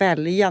tvungen att så här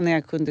välja när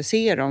jag kunde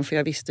se dem, för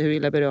jag visste hur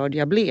illa berörd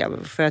jag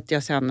blev. För att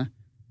jag sen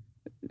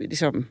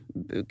liksom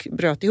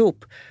bröt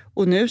ihop.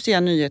 Och nu ser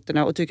jag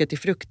nyheterna och tycker att det är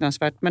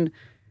fruktansvärt. Men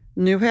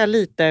nu har jag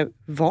lite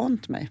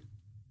vant mig.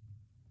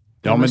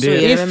 Ja, men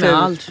det är med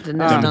allt.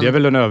 Det är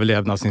väl en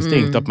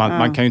överlevnadsinstinkt. Att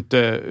man kan ju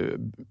inte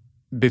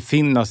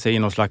befinna sig i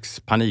någon slags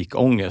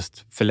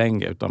panikångest för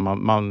länge.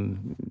 Utan man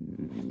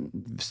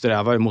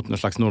strävar mot någon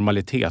slags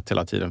normalitet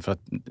hela tiden. För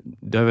att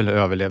det är väl en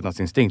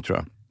överlevnadsinstinkt, tror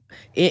jag.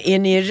 Är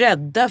ni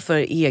rädda för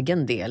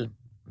egen del,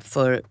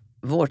 för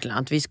vårt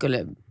land? Vi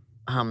skulle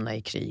hamna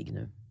i krig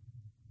nu.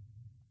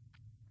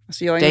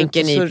 Alltså jag är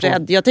inte så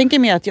rädd. Jag tänker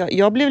mer att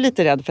jag blev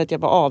lite rädd för att jag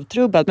var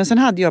avtrubbad. Men sen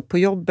hade jag på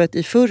jobbet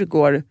i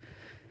förrgår,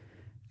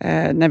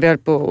 när vi höll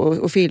på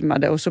och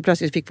filmade, och så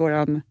plötsligt fick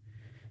våran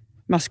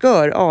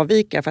maskör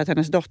avvika för att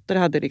hennes dotter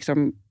hade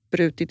liksom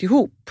brutit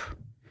ihop.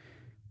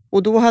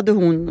 Och då hade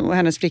hon och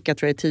hennes flicka,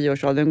 tror jag, i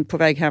 10-årsåldern, på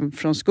väg hem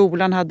från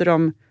skolan hade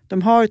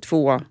de har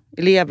 2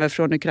 elever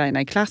från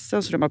Ukraina i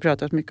klassen, så de har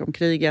pratat mycket om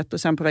kriget.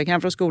 Och sen på väg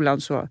hem från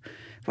skolan så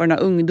var det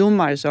några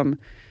ungdomar som,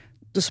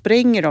 då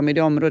spränger de i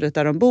det området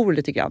där de bor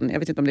lite grann. Jag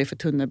vet inte om det är för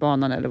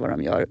tunnelbanan eller vad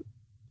de gör.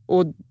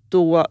 Och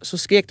då så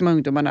skrek de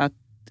ungdomarna att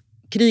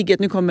kriget,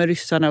 nu kommer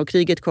ryssarna och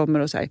kriget kommer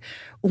och så här.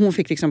 Och hon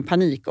fick liksom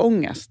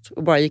panikångest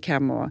och bara gick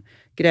hem och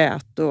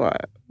grät. Och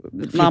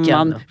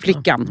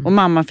flickan. Och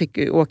mamman fick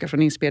åka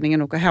från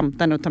inspelningen och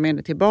hämta henne och ta med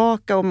henne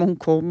tillbaka. Och hon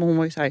kom och hon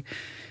var ju så här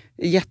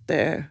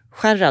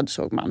jätteskärrad,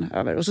 såg man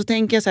över. Och så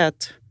tänker jag så här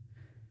att,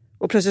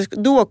 och plötsligt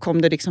då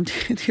kom det liksom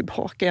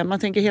tillbaka igen. Man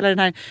tänker hela den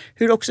här,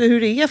 hur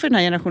det är för den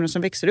här generationen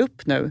som växer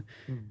upp nu.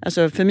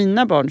 Alltså för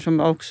mina barn som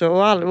också,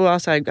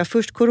 och så här,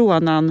 först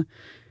coronan,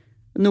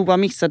 Noah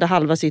missade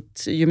halva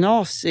sitt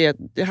gymnasiet,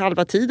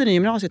 halva tiden i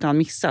gymnasiet har han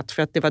missat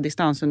för att det var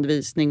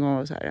distansundervisning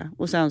och så här.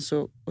 Och sen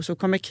så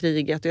kommer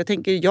kriget, och jag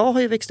tänker, jag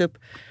har ju växt upp,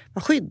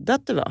 vad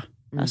skyddat det var.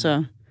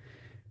 Alltså,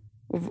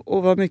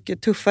 och vad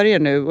mycket tuffare är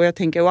nu, och jag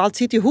tänker, och allt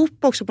sitter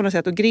ihop också på något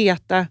sätt, och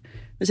Greta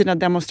med sina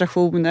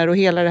demonstrationer och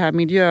hela det här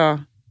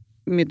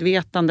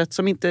miljömedvetandet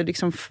som inte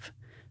liksom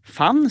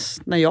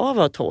fanns när jag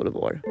var 12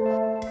 år.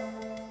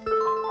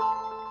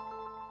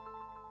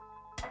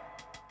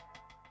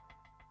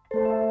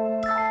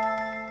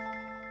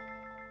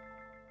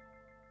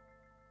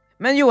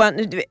 Men Johan,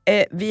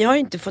 vi har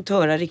inte fått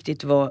höra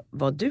riktigt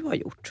vad du har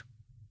gjort.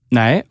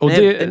 Nej, och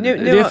Nej,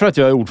 det är för att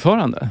jag är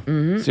ordförande.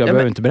 Så jag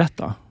behöver inte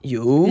berätta.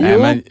 Jo.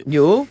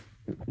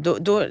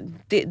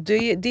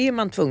 Det är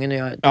man tvungen att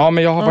göra. Ja,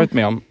 men jag har varit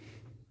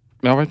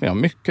med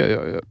om mycket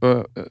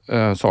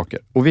saker.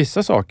 Och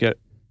vissa saker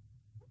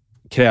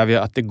kräver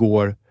jag att det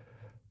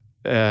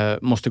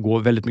måste gå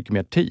väldigt mycket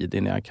mer tid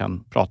innan jag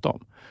kan prata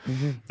om.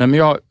 Nej, men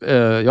jag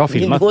har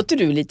filmat. Nu låter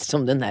du lite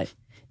som den här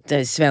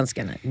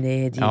svenskarna.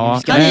 Nej,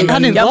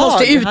 jag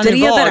måste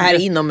utreda det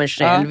här inom mig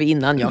själv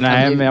innan jag kan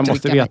uttrycka mig. Men jag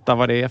måste veta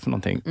vad det är för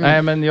någonting.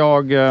 Nej, men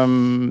jag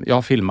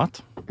har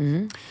filmat.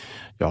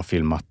 Jag har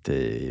filmat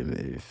i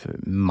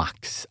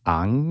Max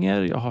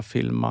Anger. Jag har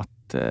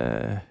filmat...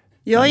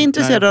 jag är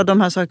intresserad av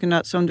de här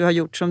sakerna som du har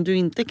gjort som du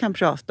inte kan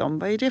prata om.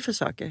 Vad är det för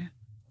saker?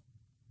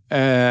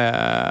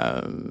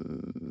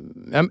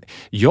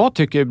 Jag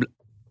tycker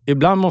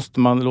ibland måste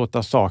man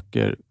låta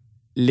saker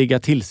ligga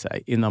till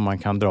sig innan man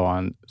kan dra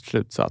en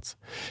slutsats.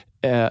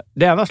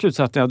 Det enda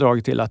slutsatsen jag har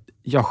dragit till att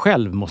jag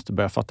själv måste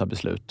börja fatta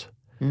beslut.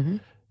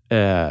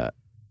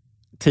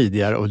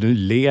 Tidigare, och nu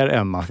ler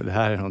Emma för det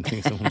här är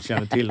någonting som hon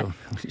känner till och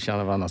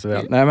känner varandra så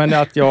väl. Nej, men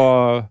att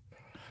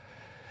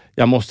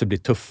jag måste bli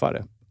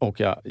tuffare och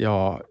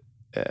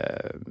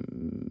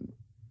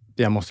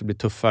jag måste bli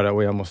tuffare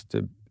och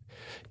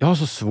jag har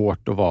så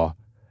svårt att vara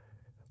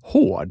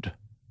hård.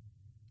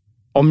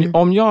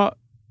 Om jag,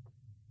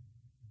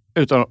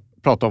 utan att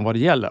prata om vad det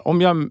gäller,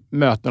 om jag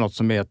möter något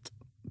som är ett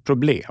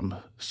problem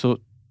så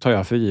tar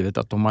jag för givet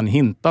att om man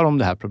hintar om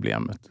det här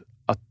problemet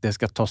att det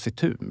ska ta sig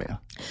tur med.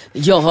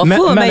 Jag har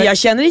för mig, jag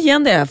känner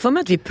igen det. Jag har för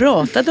mig att vi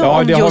pratade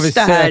om just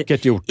det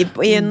här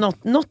i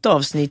något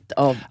avsnitt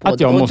av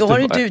podden. Och då har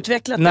du inte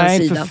utvecklat den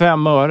sidan. Nej, för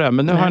 5 öre.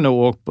 Men nu har jag nog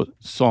åkt på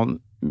så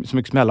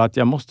mycket smälla att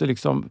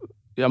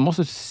jag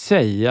måste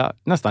säga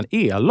nästan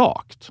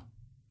elakt.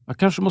 Jag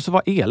kanske måste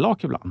vara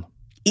elak ibland.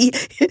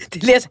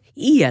 Det lät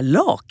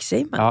elak,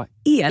 säger man. Ja,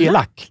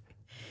 elak.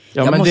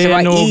 Ja, jag måste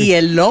vara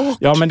elak.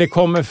 Ja, men det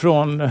kommer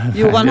från...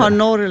 Johan har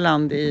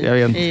Norrland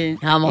i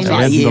han måste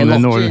vara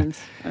elak.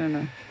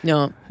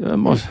 Ja.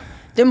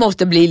 Det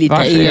måste bli lite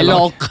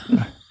elak.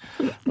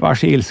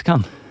 Vars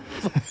ilskan?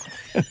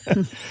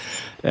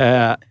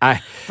 Det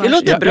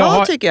låter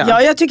bra tycker jag.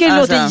 Ja, jag tycker det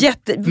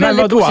låter men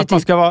vadå, positivt. Att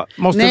man ska vara,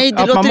 Nej, det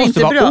att man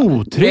måste vara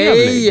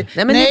otrevlig?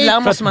 Nej, men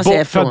ibland måste man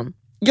säga ifrån.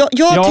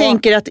 Jag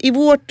tänker att i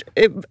vårt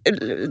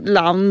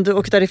land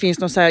och där det finns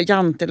någon så här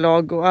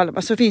jantelag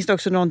och så finns det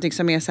också någonting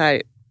som är så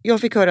här.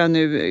 Jag fick höra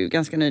nu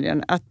ganska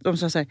nyligen att de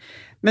sa så här,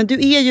 men du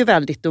är ju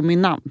väldigt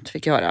dominant,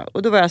 fick jag höra.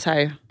 Och då var jag så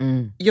här,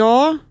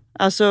 ja,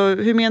 alltså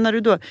hur menar du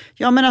då?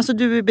 Ja, men alltså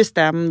du är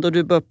bestämd och du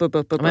är upp.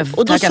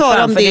 Och då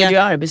sa de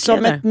det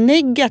som ett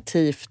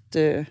negativt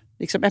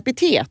liksom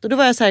epitet. Och då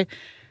var jag så här,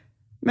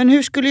 men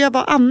hur skulle jag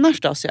vara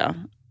annars då? Så jag.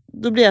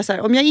 Då blir jag så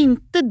här, om jag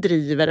inte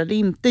driver eller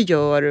inte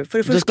gör... För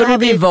det första då ska du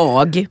bli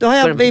vag. Då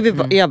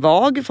är jag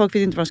vag, folk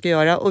vet inte vad de ska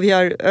göra. Och vi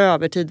har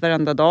övertid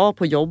varenda dag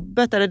på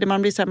jobbet. Eller det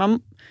man blir så här,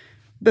 man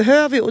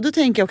behöver ju... Och då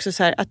tänker jag också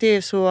så här, att det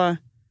är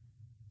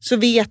så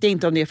vet jag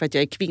inte om det är för att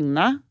jag är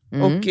kvinna.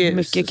 Och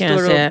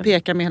står och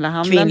pekar med hela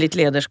handen. Kvinnligt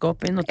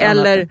ledarskap är något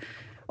eller annat.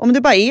 Om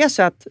det bara är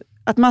så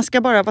att man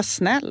ska bara vara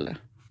snäll.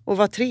 Och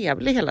vara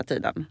trevlig hela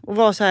tiden. Och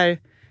vara så här...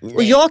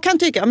 Och jag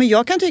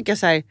kan tycka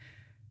så här...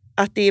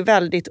 Att det är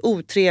väldigt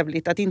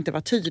otrevligt att inte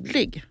vara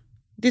tydlig.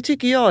 Det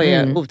tycker jag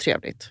är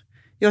otrevligt.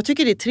 Jag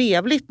tycker det är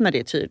trevligt när det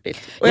är tydligt.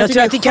 Och jag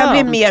tror att det kan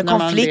bli mer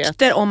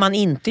konflikter om man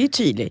inte är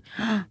tydlig.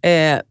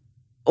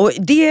 Och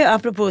det,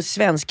 apropå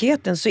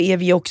svenskheten, så är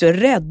vi också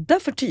rädda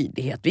för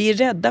tydlighet. Vi är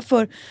rädda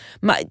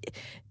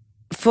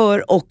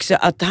för också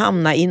att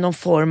hamna i någon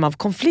form av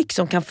konflikt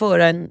som kan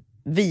föra en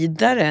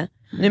vidare.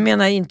 Nu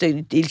menar jag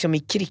inte liksom i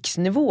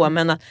krigsnivå,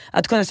 men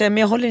att kunna säga,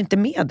 men jag håller inte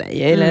med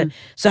dig. Eller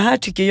så här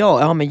tycker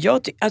jag. Ja, men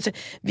alltså,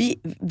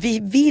 vi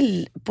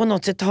vill på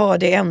något sätt ha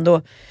det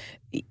ändå,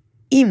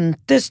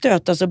 inte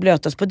stötas och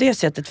blötas på det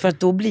sättet, för att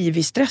då blir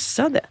vi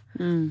stressade.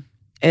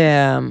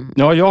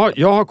 Ja,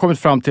 jag har kommit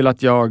fram till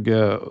att jag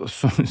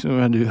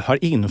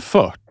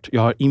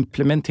har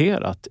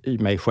implementerat i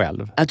mig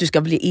själv. Att du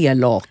ska bli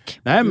elak.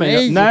 Nej,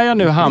 men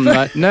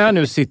när jag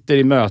nu sitter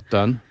i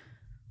möten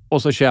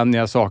och så känner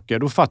jag saker,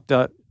 då fattar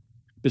jag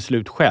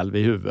beslut själv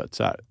i huvudet.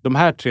 Så här, de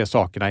här 3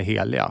 sakerna är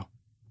heliga.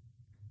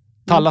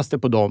 Tallas det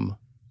på dem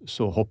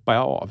så hoppar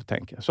jag av,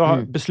 tänker jag. Så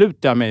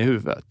beslutar jag mig i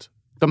huvudet.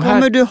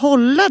 Kommer du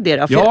hålla det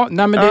då? Ja,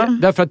 nej, men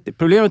därför att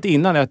problemet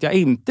innan är att jag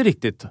inte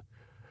riktigt...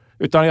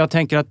 Utan jag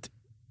tänker att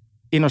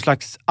i någon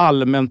slags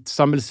allmänt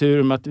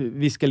sammelsurium att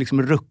vi ska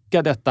liksom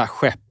rucka detta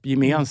skepp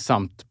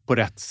gemensamt på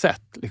rätt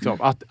sätt. Liksom.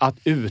 Att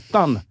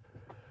utan...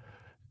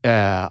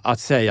 att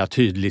säga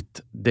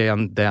tydligt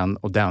den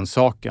och den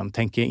saken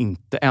tänker jag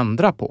inte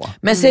ändra på.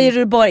 Men säger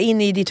du bara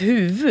in i ditt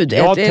huvud?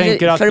 Jag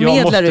tänker att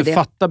jag måste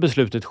fatta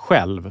beslutet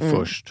själv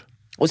först.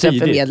 Och sen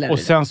förmedlar du och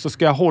sen så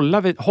ska jag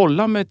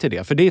hålla mig till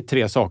det. För det är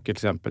 3 saker till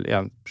exempel i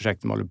en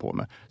projekt som jag håller på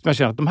med. Som jag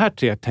känner att de här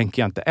 3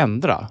 tänker jag inte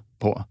ändra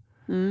på.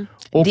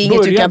 Och det är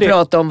inget du kan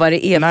prata om vad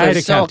det är för saker. Nej,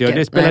 det kan inte jag.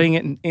 Det spelar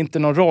inte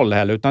någon roll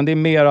heller. Utan det är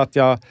mer att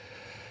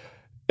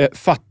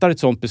fattar ett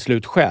sånt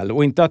beslut själv.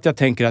 Och inte att jag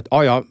tänker att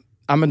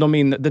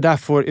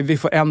vi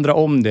får ändra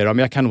om det då, men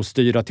jag kan nog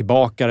styra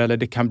tillbaka eller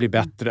det kan bli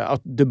bättre.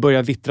 Att det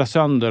börjar vittra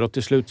sönder och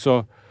till slut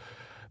så...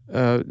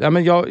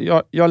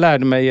 jag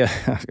lärde mig...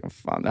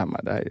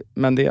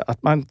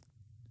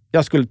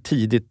 jag skulle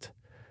tidigt...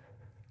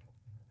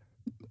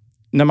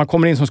 När man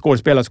kommer in som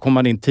skådespelare så kommer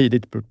man in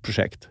tidigt på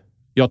projekt.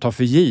 Jag tar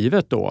för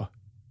givet då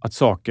att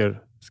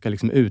saker ska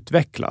liksom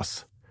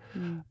utvecklas.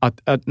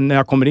 Att när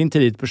jag kommer in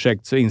tidigt i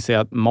projekt så inser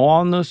jag att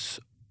manus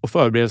och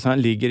förberedelserna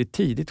ligger i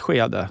tidigt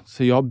skede.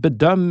 Så jag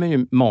bedömer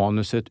ju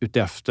manuset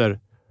utefter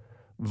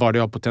vad det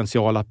har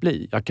potential att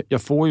bli.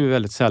 Jag får ju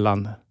väldigt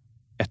sällan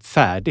ett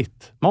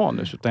färdigt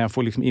manus, utan jag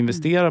får liksom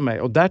investera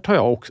mig. Och där tar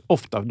jag också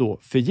ofta då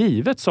för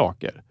givet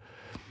saker.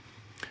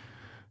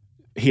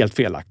 Helt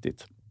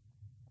felaktigt.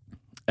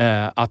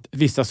 Att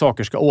vissa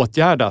saker ska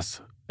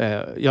åtgärdas.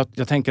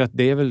 Jag tänker att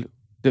det är väl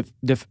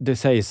det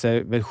säger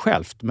sig väl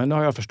självt, men nu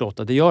har jag förstått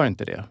att det gör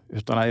inte det.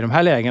 Utan i de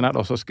här lägena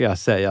då så ska jag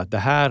säga att det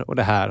här och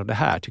det här och det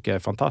här tycker jag är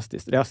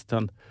fantastiskt.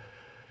 Resten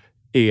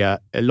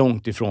är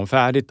långt ifrån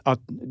färdigt. Att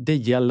det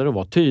gäller att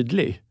vara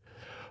tydlig.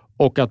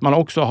 Och att man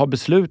också har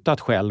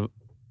beslutat själv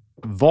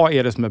vad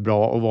är det som är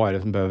bra och vad är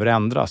det som behöver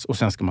ändras. Och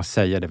sen ska man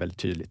säga det väldigt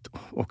tydligt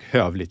och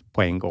hövligt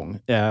på en gång.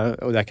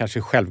 Och det är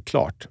kanske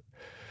självklart.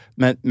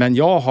 Men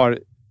jag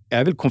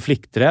är väl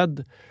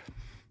konflikträdd.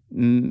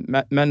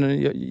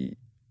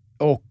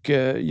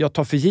 Jag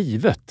tar för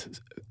givet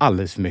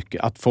alldeles för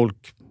mycket att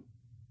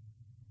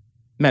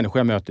människor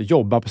jag möter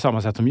jobbar på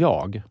samma sätt som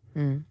jag.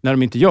 När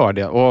de inte gör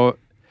det. Och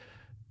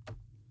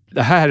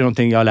det här är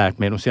någonting jag har lärt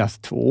mig de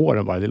senaste 2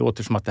 åren bara. Det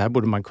låter som att det här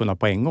borde man kunna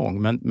på en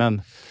gång.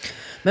 Men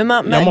det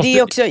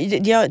är också,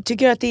 jag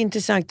tycker att det är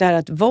intressant det här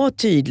att vara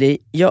tydlig.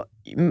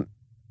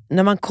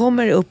 När man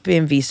kommer upp i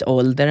en viss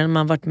ålder, när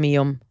man varit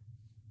med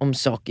om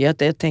saker.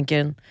 Jag tänker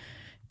en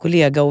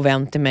kollega och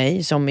vän till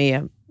mig som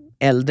är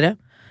äldre.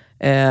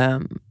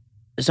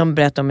 Som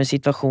berättade om en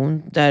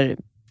situation där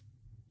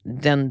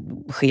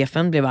den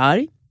chefen blev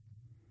arg.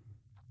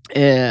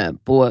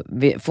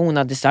 För hon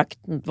hade sagt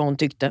vad hon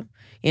tyckte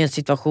i en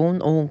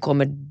situation och hon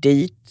kommer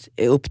dit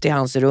upp till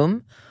hans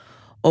rum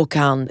och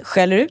han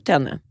skäller ut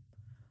henne.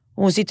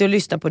 Och hon sitter och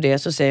lyssnar på det,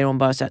 så säger hon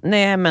bara så här: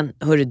 nej men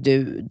hörru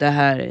du, det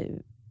här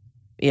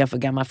är jag för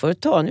gammal för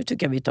att ta. Nu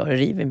tycker jag vi tar och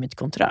river mitt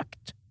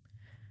kontrakt.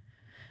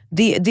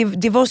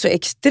 Det var så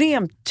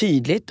extremt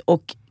tydligt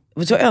och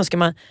så önskar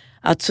man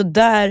att så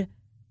där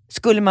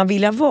skulle man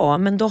vilja vara,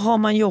 men då har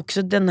man ju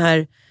också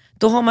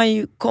då har man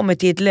ju kommit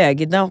till ett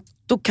läge där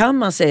då kan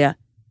man säga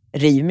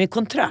riv med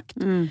kontrakt.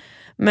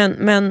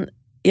 Men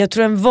jag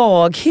tror en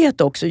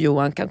vaghet också,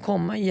 Johan, kan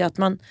komma i att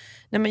men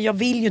jag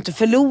vill ju inte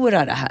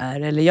förlora det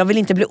här, eller jag vill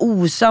inte bli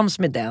osams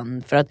med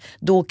den, för att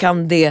då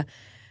kan det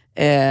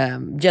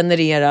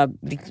generera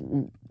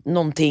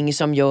någonting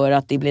som gör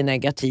att det blir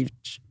negativt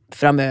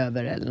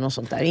framöver eller något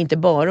sånt där. Inte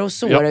bara att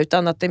såra,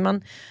 utan att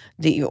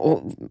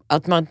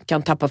att man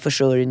kan tappa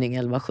försörjning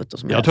eller vad sjutton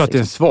som helst. Jag tror att det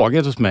är en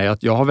svaghet hos mig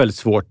att jag har väldigt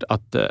svårt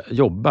att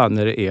jobba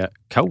när det är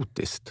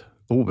kaotiskt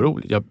och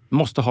oroligt. Jag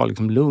måste ha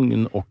liksom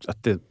lugn och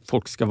att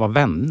folk ska vara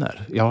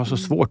vänner. Jag har så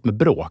svårt med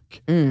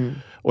bråk.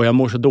 Och jag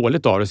mår så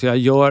dåligt av det, så jag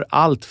gör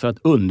allt för att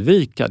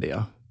undvika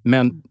det.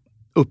 Men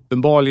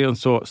uppenbarligen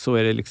så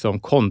är det liksom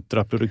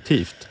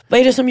kontraproduktivt. Vad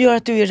är det som gör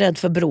att du är rädd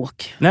för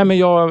bråk? Nej, men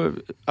jag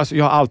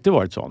har alltid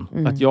varit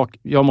sån. Att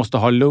jag måste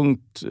ha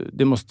lugnt.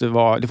 Det får inte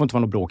vara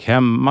något bråk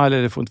hemma,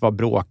 eller det får inte vara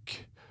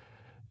bråk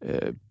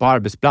på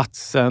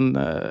arbetsplatsen.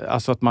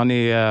 Alltså att man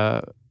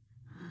är...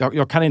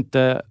 Jag kan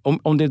inte...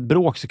 Om det är ett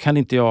bråk så kan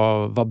inte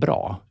jag vara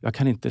bra. Jag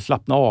kan inte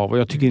slappna av och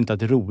jag tycker inte att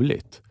det är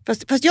roligt.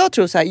 Fast jag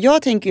tror så här,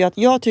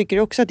 jag tycker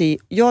också att det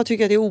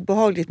är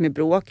obehagligt med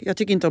bråk. Jag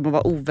tycker inte om att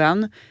vara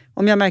ovän.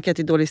 Om jag märker att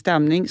det är dålig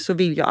stämning så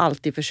vill jag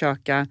alltid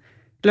försöka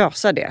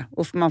lösa det.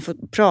 Och man får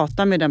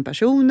prata med den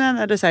personen.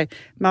 Eller så här,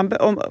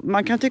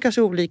 man kan tycka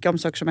så olika om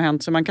saker som har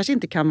hänt, så man kanske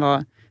inte kan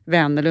vara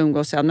vän eller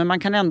umgås sen. Men man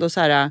kan ändå så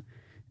här,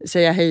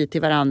 säga hej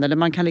till varandra. Eller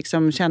man kan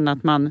liksom känna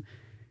att man...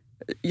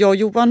 Jag och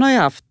Johan har ju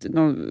haft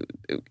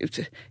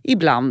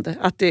ibland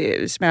att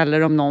det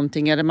smäller om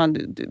någonting. Eller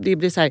det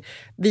blir så här,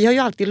 vi har ju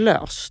alltid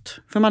löst.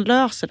 För man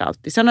löser det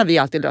alltid. Sen har vi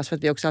alltid löst för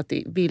att vi också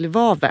alltid vill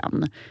vara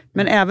vän.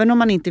 Men även om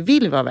man inte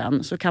vill vara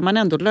vän så kan man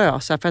ändå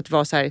lösa för att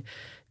vara så här,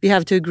 we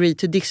have to agree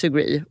to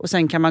disagree. Och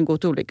sen kan man gå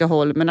åt olika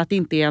håll. Men att det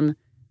inte är en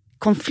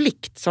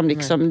konflikt som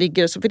liksom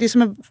ligger... För det är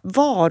som en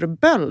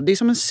varböld. Det är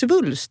som en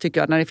svulst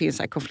tycker jag när det finns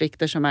så här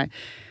konflikter som är...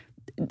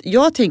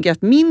 Jag tänker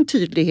att min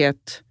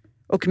tydlighet...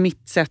 Och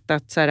mitt sätt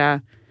att så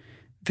här,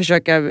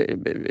 försöka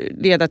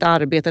leda ett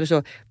arbete eller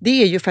så,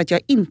 det är ju för att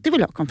jag inte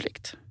vill ha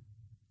konflikt.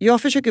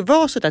 Jag försöker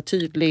vara så där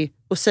tydlig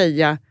och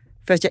säga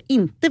för att jag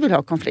inte vill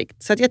ha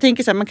konflikt. Så att jag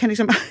tänker så här, man kan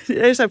liksom,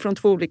 jag är så här från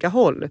 2 olika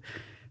håll.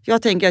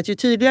 Jag tänker att ju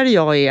tydligare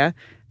jag är,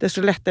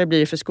 desto lättare blir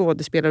det för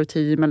skådespelare och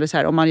team eller så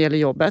här, om man gäller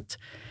jobbet.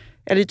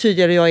 Eller ju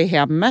tydligare jag är i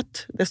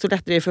hemmet, desto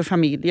lättare är det för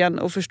familjen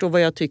att förstå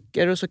vad jag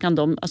tycker. Och så kan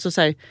de, alltså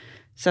så här,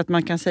 så att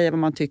man kan säga vad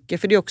man tycker.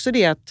 För det är också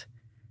det att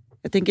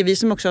jag tänker vi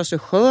som också har så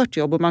skört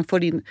jobb och man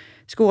får in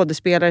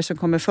skådespelare som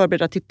kommer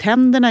förbereda till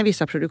tänderna i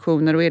vissa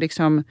produktioner och är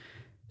liksom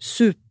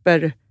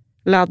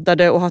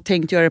superladdade och har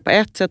tänkt göra det på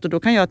ett sätt och då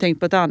kan jag ha tänkt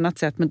på ett annat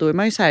sätt. Men då är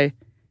man ju så här,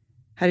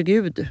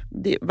 herregud,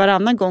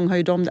 varannan gång har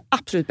ju de det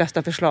absolut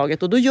bästa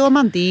förslaget och då gör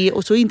man det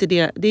och så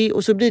inte det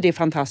och så blir det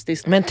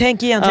fantastiskt. Men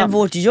tänk egentligen,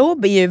 vårt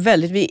jobb är ju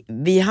väldigt,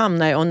 vi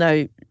hamnar, och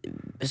när,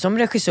 som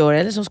regissör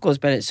eller som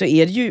skådespelare så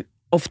är det ju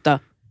ofta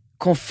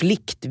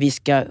konflikt vi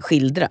ska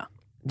skildra.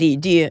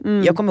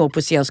 Jag kommer ihåg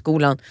på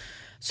scenskolan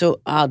så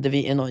hade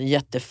vi en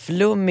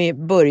jätteflummig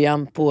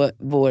början på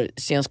vår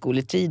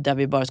scenskoletid där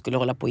vi bara skulle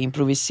hålla på att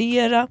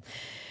improvisera.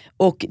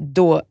 Och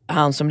då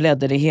han som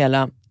ledde det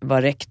hela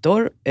var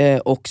rektor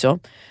också.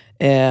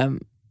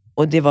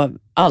 Och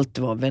allt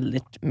var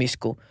väldigt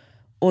mysko.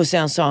 Och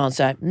sen sa han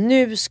så här,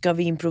 nu ska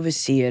vi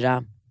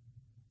improvisera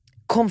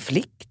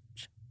konflikt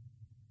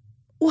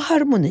och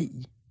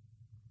harmoni.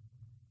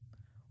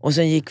 Och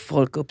sen gick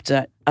folk upp så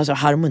här, alltså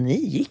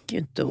harmoni gick ju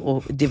inte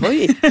och det var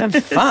ju, vem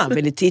fan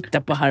ville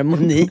titta på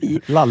harmoni?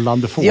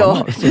 Lallande fånar.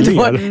 Ja, det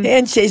var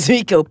en tjej som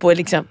gick upp och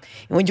liksom,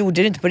 hon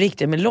gjorde det inte på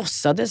riktigt men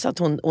låtsades att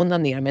hon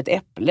onanerade med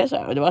ett äpple så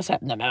här, och det var så här,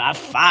 nej men vad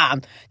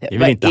fan. Det är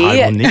väl inte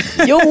harmoni?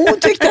 Jo, hon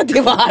tyckte att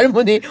det var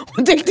harmoni.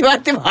 Hon tyckte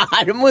att det var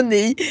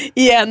harmoni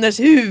i hennes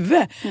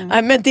huvud.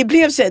 Men det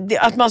blev så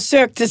att man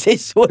sökte sig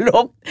så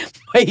långt.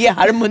 Vad är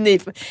harmoni?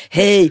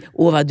 Hej,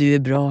 vad du är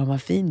bra,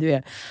 vad fin du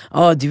är.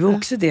 Ja, du är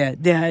också det.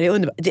 Det här är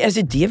underbart.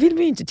 Alltså det vill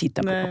vi ju inte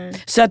titta på. Nej.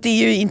 Så att det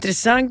är ju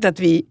intressant att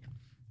vi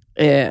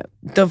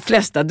de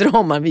flesta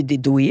draman,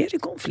 då är det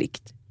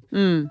konflikt.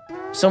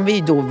 Som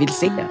vi då vill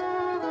se.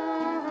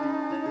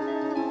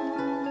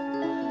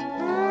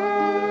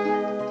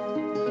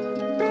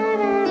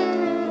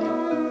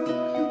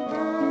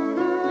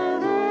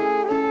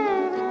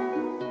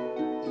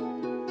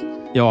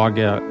 Jag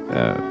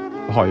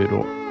har ju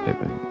då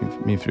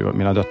min fru och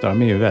mina döttrar,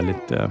 de är ju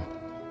väldigt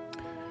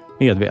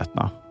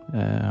medvetna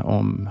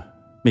om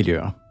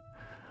miljö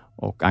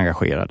och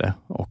engagerade,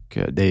 och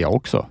det är jag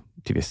också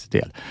till viss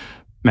del.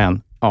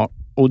 Men ja,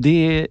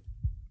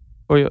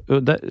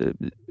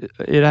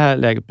 i det här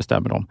läget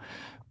bestämmer de.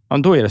 Ja,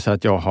 då är det så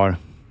att jag har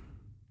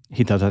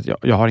hittat att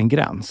jag har en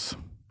gräns.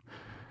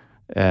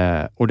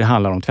 Och det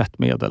handlar om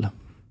tvättmedel.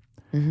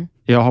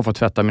 Jag har fått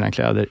tvätta mina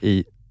kläder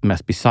i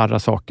mest bizarra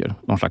saker.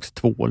 Någon slags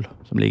tvål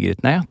som ligger i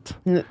ett nät.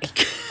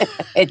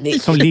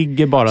 Som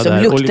ligger bara som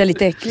där. Som luktar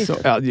lite äckligt. Så,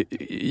 ja,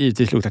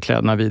 givetvis luktar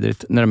kläderna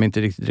vidrigt när de inte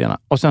är riktigt rena.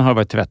 Och sen har det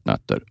varit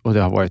tvättnötter. Och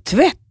det har varit...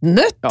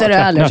 Tvättnötter?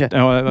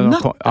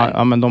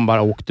 Ja, men de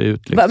bara åkte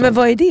ut. Liksom. Men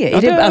vad är det?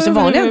 Är det alltså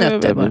vanliga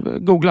nötter?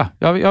 Googla.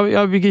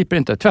 Jag begriper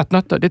inte.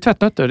 Tvättnötter. Det är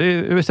tvättnötter. Det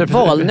är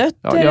valnötter?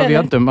 Ja, jag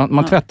vet inte.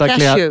 Man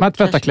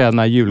tvättar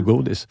kläderna i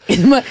julgodis.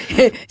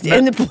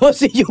 En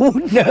påse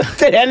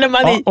jordnötter. Eller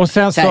man och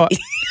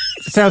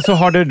sen så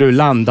har du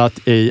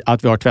landat i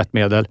att vi har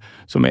tvättmedel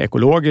som är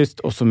ekologiskt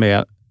och som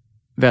är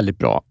väldigt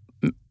bra.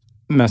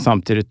 Men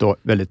samtidigt då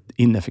väldigt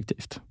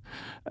ineffektivt.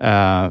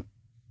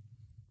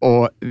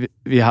 Och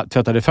vi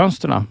tvättade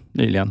fönsterna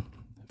nyligen.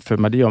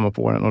 För det gör man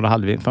på åren. Och då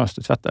hade vi en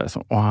fönstertvättare.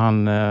 Och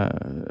han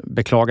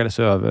beklagade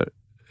sig över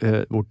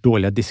vårt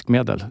dåliga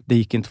diskmedel. Det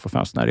gick inte att få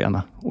fönsterna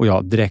rena. Och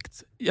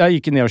jag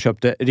gick ner och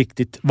köpte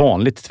riktigt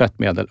vanligt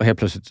tvättmedel. Och helt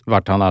plötsligt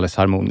vart han alldeles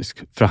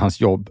harmonisk. För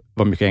hans jobb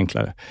var mycket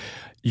enklare.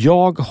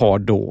 Jag har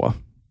då,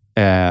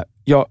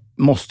 jag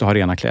måste ha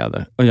rena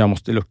kläder och jag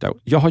måste lukta.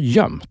 Jag har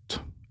gömt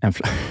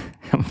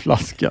en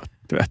flaska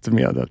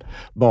tvättmedel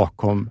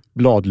bakom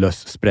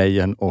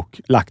bladlössprayen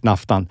och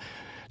lacknaftan.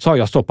 Så har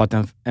jag stoppat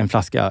en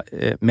flaska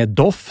med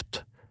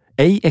doft,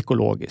 ej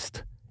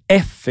ekologiskt,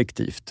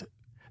 effektivt,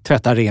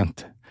 tvätta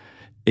rent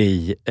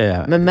i...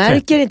 Men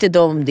märker inte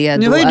de det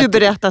då? Nu har ju du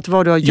berättat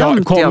vad du har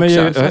gömt det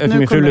också.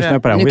 Min fru lyssnar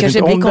på det här. Nu kanske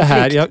det blir konflikt.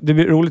 Det här. Det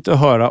blir roligt att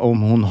höra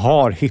om hon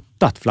har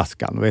hittat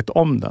flaskan och vet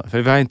om den.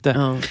 För, vi har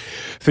inte,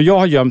 för jag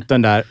har gömt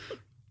den där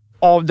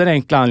av den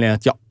enkla anledningen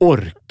att jag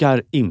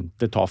orkar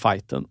inte ta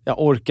fighten. Jag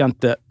orkar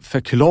inte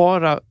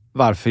förklara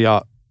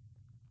varför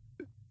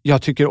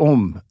jag tycker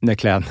om när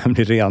kläderna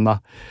blir rena.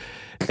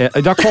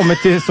 Jag har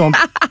kommit till som,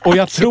 och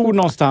jag tror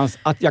någonstans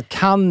att jag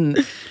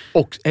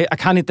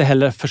kan inte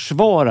heller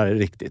försvara det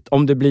riktigt.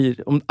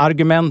 Om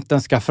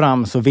argumenten ska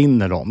fram så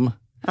vinner de.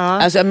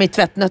 Alltså med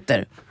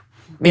tvättnötter.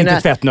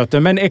 Inte tvättnötter,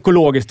 men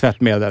ekologiskt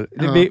tvättmedel.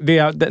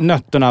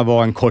 Nötterna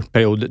var en kort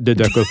period, det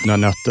dök upp några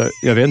nötter.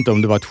 Jag vet inte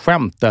om det var ett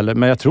skämt eller,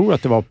 men jag tror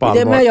att det var på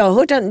allvar. Men jag har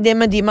hört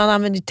att man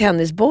använder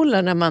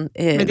tennisbollar när man...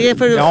 Men det är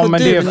för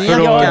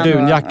att få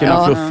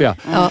dunjackorna fluffiga.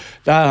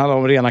 Det här handlar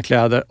om rena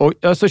kläder.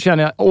 Och så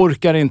känner jag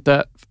orkar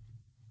inte,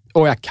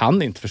 och jag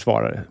kan inte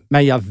försvara det.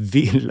 Men jag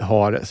vill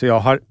ha det. Så jag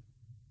har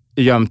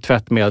gömt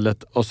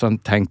tvättmedlet och sen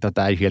tänkt att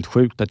det är helt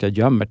sjukt att jag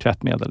gömmer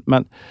tvättmedel.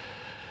 Men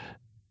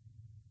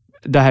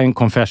det här är en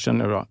confession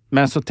nu då.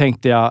 Men så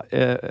tänkte jag,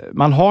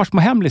 man har små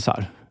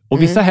hemlisar.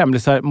 Och vissa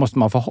hemlisar måste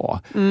man få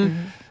ha.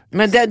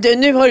 Men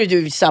nu har ju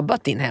du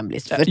sabbat din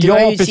hemlis. För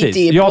ja,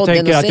 precis. Jag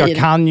tänker att jag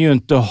kan ju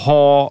inte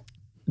ha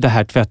det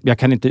här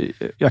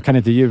jag kan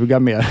inte ljuga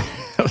mer.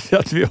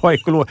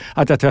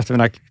 Att jag tvättar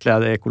mina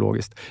kläder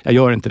ekologiskt. Jag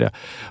gör inte det.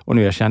 Och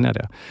nu erkänner jag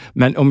det.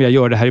 Men om jag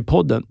gör det här i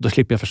podden, då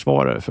slipper jag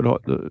försvara det. För då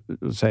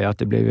säger jag att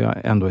det blev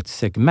ändå ett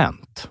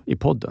segment i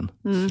podden.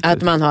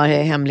 Att man har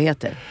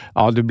hemligheter.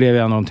 Ja, det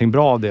blev någonting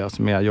bra av det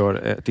som jag gör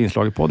ett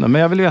inslag i podden.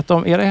 Men jag vill veta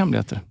om era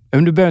hemligheter.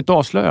 Men du behöver inte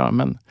avslöja,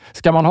 men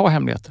ska man ha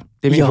hemligheter?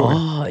 Det är min fråga.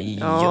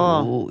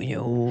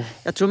 Jo.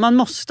 Jag tror man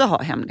måste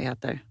ha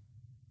hemligheter.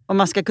 Om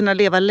man ska kunna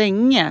leva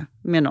länge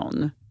med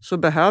någon så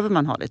behöver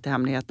man ha lite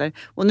hemligheter.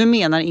 Och nu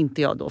menar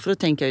inte jag då, för då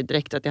tänker jag ju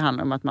direkt att det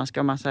handlar om att man ska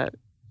ha massa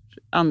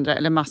andra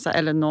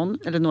eller någon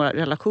eller några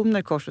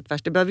relationer kors och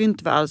tvärs. Det behöver ju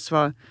inte alls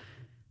vara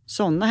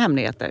sådana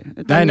hemligheter.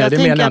 Nej, det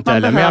menar jag inte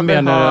heller. Men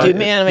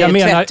jag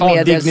menar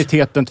av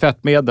digniteten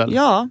tvättmedel.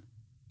 Ja,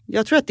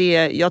 jag tror att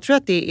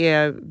det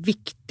är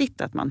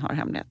viktigt att man har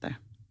hemligheter.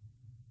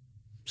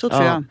 Så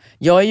tror jag.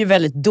 Jag är ju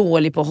väldigt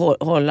dålig på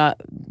att hålla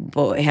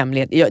på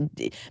hemligheter.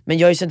 Men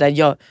jag är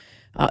sådär,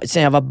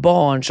 sen jag var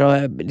barn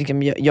så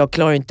liksom, jag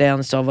klarar inte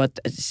ens av att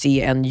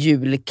se en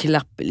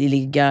julklapp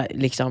ligga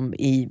liksom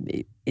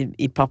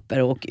i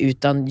papper, och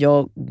utan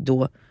jag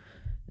då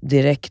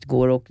direkt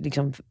går och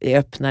liksom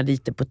öppnar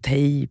lite på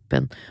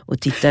tejpen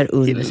och tittar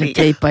under, sen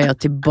tejpar jag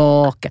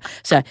tillbaka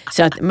så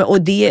att,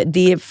 och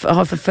det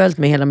har förföljt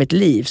mig hela mitt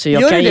liv, så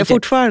jag gör kan det inte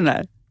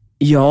fortfarande?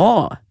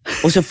 Ja,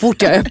 och så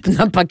fort jag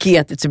öppnar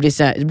paketet så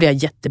blir jag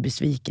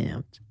jättebesviken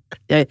jämt.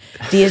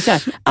 Det är så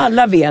här,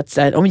 alla vet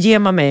så här, om ger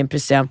man mig en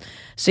present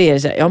så är det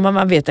så här,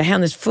 man vet att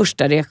hennes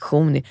första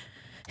reaktion är,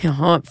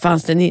 jaha,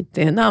 fanns det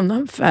inte en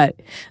annan färg?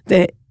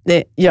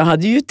 Jag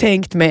hade ju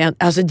tänkt mig,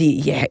 alltså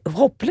det är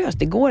hopplöst,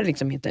 det går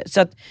liksom inte.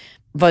 Så att,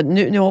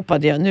 nu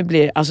hoppade jag, nu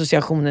blir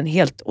associationen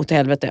helt åt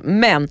helvete.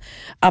 Men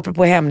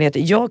apropå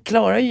hemligheter, jag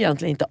klarar ju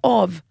egentligen inte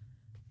av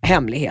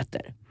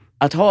hemligheter.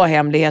 Att ha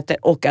hemligheter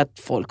och att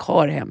folk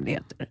har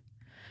hemligheter.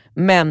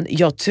 Men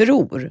jag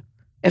tror,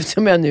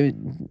 eftersom jag nu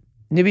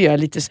gör jag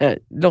lite så här,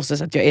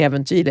 låtsas att jag är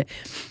äventyrlig.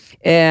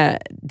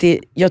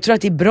 Jag tror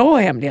att det är bra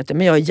hemligheter,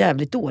 men jag är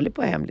jävligt dålig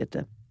på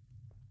hemligheter.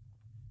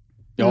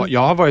 Ja, jag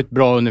har varit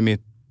bra under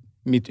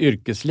mitt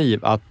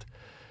yrkesliv att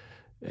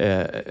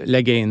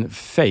lägga in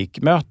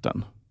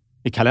fake-möten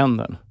i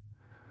kalendern.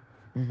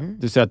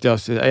 Du säger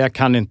att jag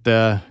kan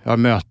inte, jag har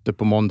möte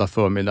på måndag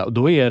förmiddag, och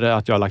då är det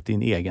att jag har lagt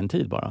in egen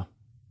tid bara.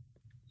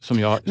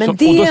 Men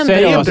det är ändå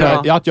jag så bra.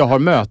 här, att jag har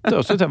möte,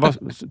 och så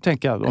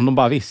tänker jag om de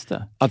bara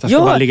visste att jag ska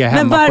bara ligga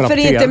hemma och kolla på men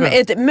TV. varför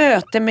inte ett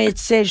möte med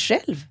sig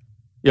själv?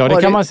 Ja,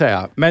 det kan man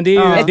säga. Men det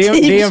är ju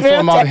det är en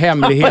form av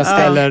hemlighet.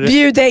 Eller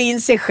bjuda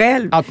in sig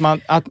själv.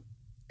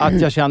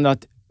 Att jag känner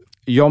att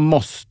jag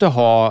måste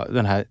ha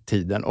den här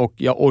tiden, och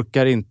jag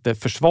orkar inte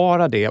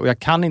försvara det, och jag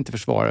kan inte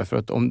försvara det, för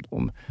att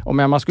om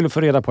man skulle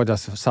få reda på att jag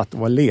satt och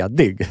var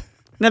ledig.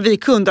 När vi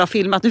kunde ha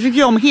filmat. Nu fick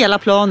jag om hela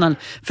planen.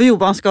 För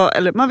Johan ska,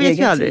 eller man vet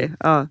ju aldrig.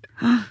 Ja.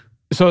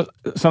 Så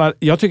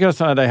jag tycker att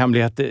sådana där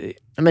hemligheter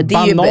men det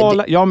är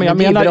banala. Jag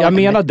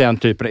menar den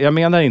typen. Jag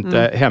menar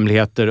inte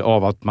hemligheter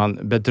av att man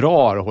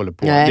bedrar och håller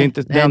på. Nej, det är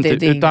inte den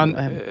typen. Utan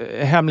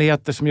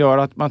hemligheter som gör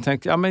att man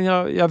tänker,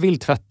 jag vill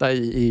tvätta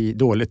i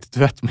dåligt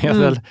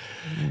tvättmedel.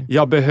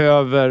 Jag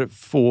behöver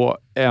få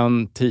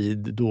en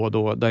tid då och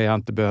då där jag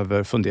inte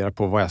behöver fundera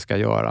på vad jag ska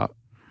göra.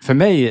 För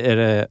mig är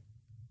det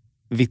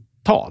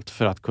vitalt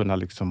för att kunna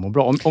liksom må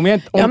bra.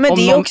 Men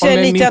det är också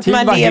lite att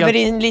man lever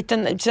i en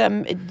liten,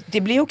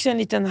 det blir också en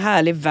liten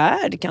härlig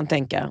värld, kan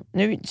tänka.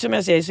 Nu, som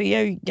jag säger, så är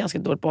jag ju ganska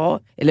dålig på att ha,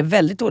 eller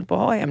väldigt dålig på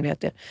att ha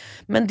hemligheter.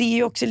 Men det är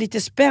ju också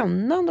lite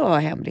spännande att ha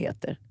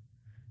hemligheter.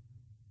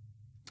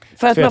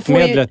 För att man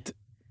får ju...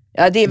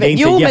 Ja, det är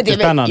inte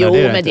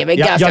jättespännande. Men det är väl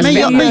ganska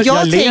spännande. Men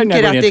jag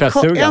tänker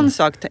att det är en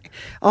sak.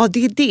 Ja,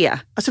 det är det.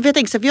 Alltså,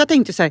 för jag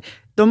tänkte så här,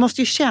 de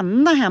måste ju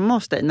känna hemma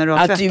hos dig när du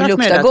har tvättat med det där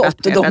tvättmedlet.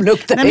 Att du luktar gott och de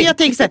luktar. Nej, men jag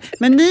tänker så här,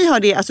 men ni har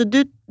det, alltså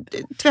du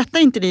tvättar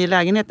inte ni i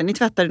lägenheten, ni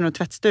tvättar i någon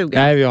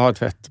tvättstuga. Nej, vi har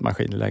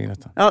tvättmaskin i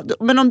lägenheten. Ja,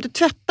 men om du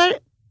tvättar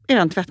i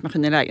den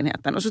tvättmaskin i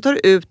lägenheten och så tar du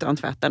ut den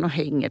tvätten och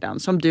hänger den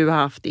som du har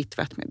haft ditt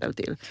tvättmedel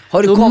till.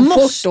 Har du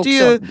komfort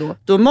också?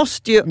 Då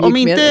måste ju,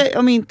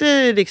 om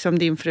inte liksom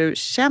din fru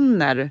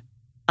känner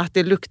att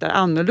det luktar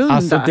annorlunda.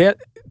 Alltså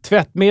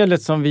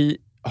tvättmedlet som vi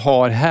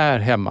har här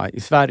hemma i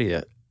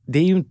Sverige, det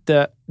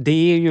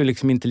är ju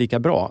liksom inte lika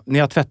bra. När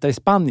jag tvättar i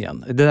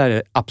Spanien, det där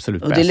är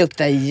absolut bäst. Och det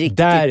luktar riktigt.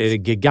 Där är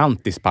det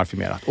gigantiskt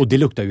parfymerat. Och det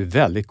luktar ju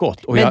väldigt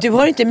gott. Och men du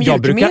har inte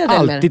mjukmedel? Jag brukar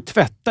alltid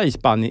tvätta i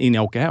Spanien innan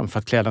jag åker hem för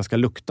att kläderna ska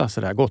lukta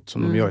så där gott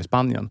som de gör i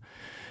Spanien.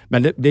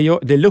 Men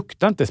det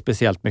luktar inte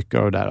speciellt mycket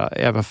av det där,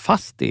 även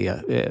fast det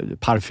är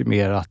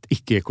parfymerat,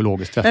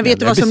 icke-ekologiskt tvättmedel. Men vet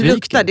du vad som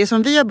luktar? Det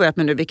som vi har börjat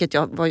med nu, vilket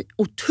jag var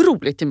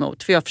otroligt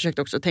emot, för jag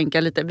försökte också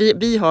tänka lite.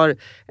 Vi har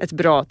ett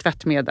bra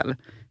tvättmedel,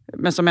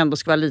 men som ändå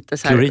ska vara lite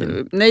så här...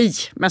 Klorin. Nej,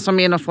 men som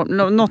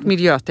är något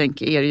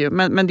miljötänk är det ju.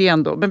 Men det är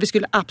ändå... Men vi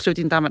skulle absolut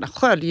inte använda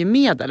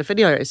sköljmedel, för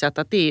det har jag ju sett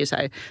att det är så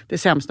här, det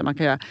sämsta man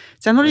kan göra.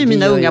 Sen har ju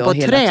mina unga på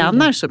och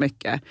tränar så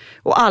mycket.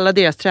 Och alla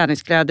deras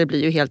träningskläder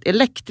blir ju helt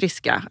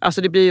elektriska.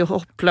 Alltså det blir ju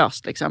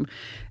hopplöst liksom.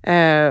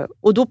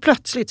 Och då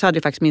plötsligt så hade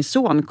ju faktiskt min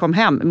son kom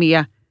hem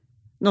med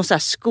något så här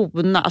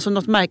skona, alltså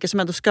något märke som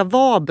ändå ska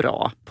vara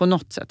bra på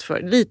något sätt,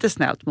 för lite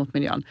snällt mot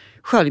miljön.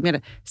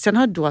 Sköljmedel. Sen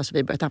har då alltså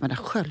vi börjat använda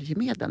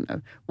sköljmedel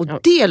nu. Och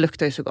det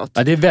luktar ju så gott.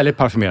 Ja, det är väldigt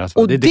parfymerat.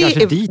 Och det är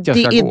kanske dit jag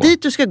ska gå. Det är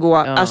dit du ska gå.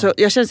 Alltså,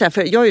 jag känner så här,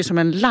 för jag är ju som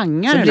en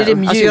langare. Så blir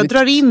det alltså, jag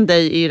drar in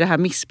dig i det här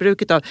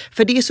missbruket av,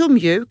 för det är så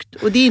mjukt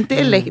och det är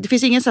inte det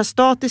finns ingen så här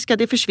statiska,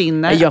 det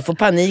försvinner. Jag får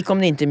panik om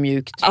det inte är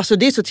mjukt. Alltså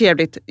det är så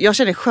trevligt. Jag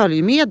känner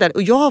sköljmedel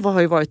och jag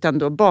har ju varit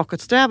ändå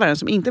bakåtsträvaren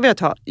som inte velat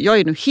ha. Jag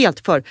är nu helt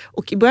för.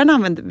 Och i början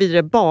använde vi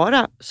det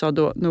bara, sa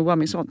då Noah,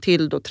 min son,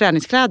 till då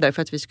träningskläder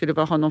för att vi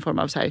skulle ha någon form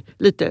av så här,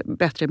 lite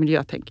bättre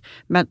miljötänk.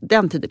 Men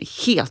den tiden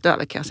är helt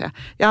över, kan jag säga.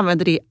 Jag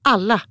använder det i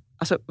alla,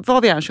 alltså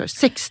vad vi än kör,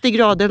 60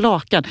 grader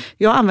lakan.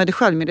 Jag använder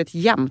sköljmedlet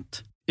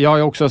jämt. Jag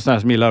är också sån här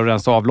som gillar att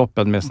rensa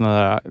avloppen med såna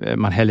där,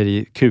 man häller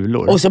i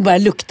kulor. Och så börjar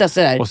lukta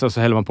sådär. Och så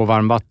häller man på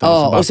varmvatten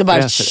och så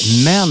bara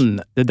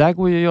Men det där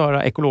går ju att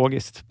göra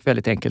ekologiskt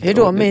väldigt enkelt. Hur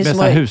då? Med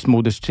såna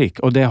husmoderstrick.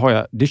 Och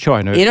det kör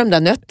jag nu. Är de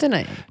där nötterna?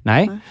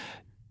 Nej.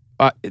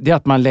 Det är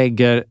att man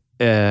lägger,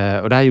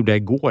 och det här gjorde jag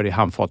igår i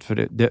handfat,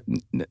 för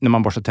när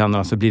man borstar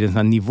tänderna så blir det en sån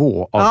här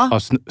nivå av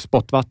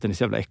spottvatten, det är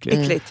så jävla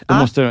äckligt. Då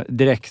måste det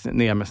direkt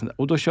ner med sånt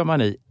där. Och då kör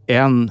man i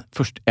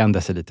först en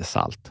deciliter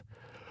salt.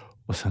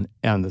 Och sen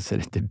 1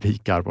 deciliter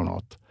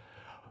bikarbonat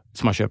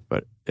som man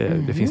köper.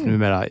 Det finns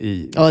numera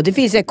i... Ja, det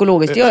finns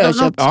ekologiskt. Jag har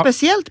köpt.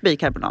 Speciellt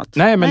bikarbonat?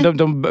 Nej, men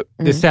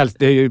det säljs.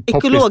 Det är ju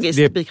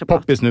ekologiskt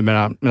bikarbonat. Poppis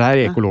numera, men det här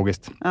är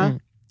ekologiskt. Men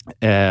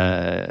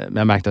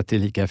jag märkte att det är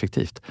lika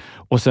effektivt.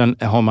 Och sen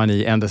har man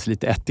i 1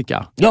 deciliter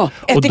ättika. Ja,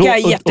 ättika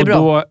är jättebra.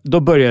 Och då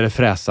börjar det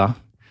fräsa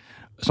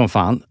som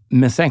fan.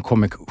 Men sen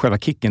kommer själva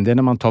kicken. Det är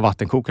när man tar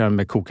vattenkokaren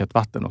med kokat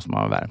vatten och som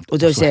man har värmt.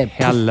 Och så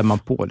häller man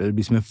på det. Det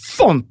blir som en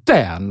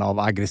fontän av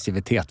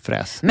aggressivitet,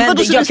 fräs. Men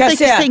vadå, så jag kan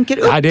säga, stänker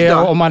upp då?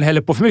 Om man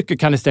häller på för mycket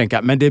kan det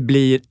stänka. Men det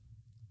blir...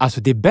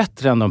 Alltså det är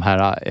bättre än de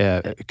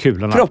här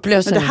kulorna.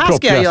 Propplösa. Men det här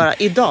ska jag göra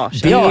idag.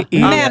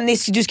 Men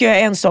du ska göra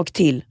en sak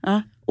till.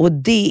 Och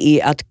det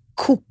är att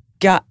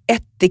koka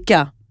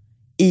ättika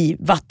i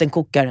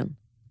vattenkokaren.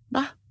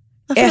 Va?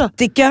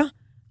 Ättika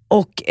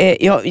och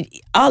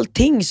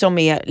allting som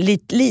är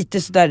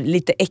lite sådär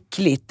lite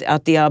äckligt,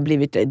 att det har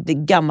blivit det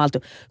gammalt.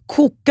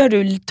 Kokar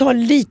du, tar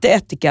lite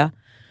ättika,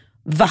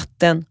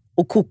 vatten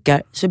och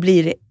kokar, så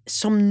blir det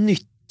som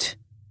nytt.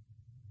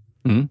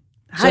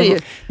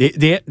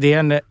 Det är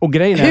en... Och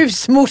grejen är...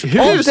 Husmorspodd.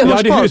 Ja,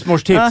 det är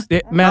husmorstips.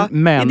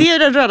 Men... Det är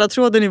den röda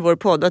tråden i vår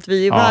podd, att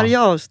vi i varje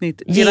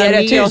avsnitt ger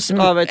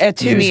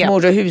ett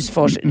husmor och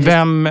husfors.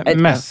 Vem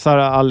mässar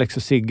Alex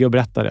och Sigge och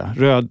berättar det?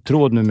 Röd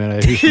tråd numera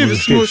är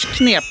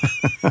husmorsknep.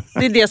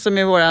 Det är det som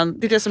är våran...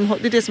 Det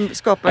är det som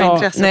skapar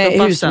intresset. Nej,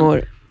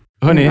 husmor.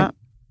 Hörrni,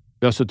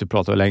 vi har suttit och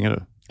pratat länge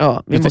nu.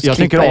 Ja, jag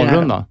tänker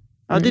avrunda.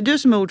 Ja, det är du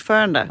som är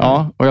ordförande.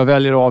 Ja, och jag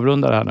väljer att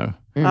avrunda det här nu.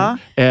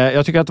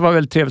 Jag tycker att det var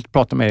väldigt trevligt att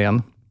prata med er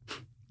igen.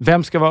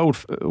 Vem ska vara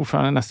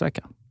ordförande nästa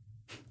vecka?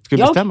 Ska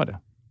vi bestämma det?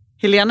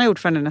 Helena är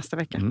ordförande nästa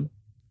vecka.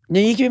 Nu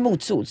gick vi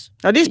motsols.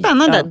 Ja, det är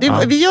spännande.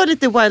 Vi gör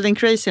lite wild and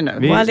crazy nu.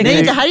 Nej,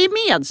 det här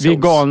är medsols. Vi är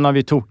galna, vi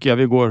är tokiga,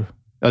 vi går...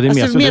 Ja, det är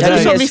medsols.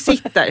 Medsols som vi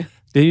sitter.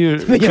 Det är ju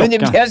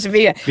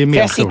för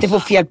jag sitter på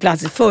fel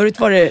plats. Förut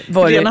var det...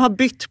 Helena har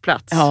bytt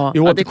plats. Ja. Vi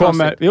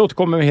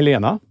återkommer med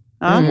Helena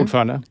som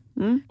ordförande.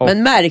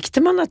 Men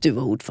märkte man att du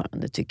var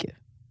ordförande, tycker du?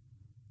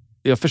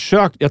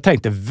 Jag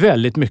tänkte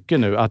väldigt mycket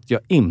nu att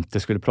jag inte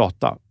skulle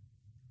prata.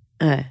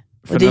 Nej.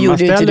 För när man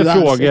ställer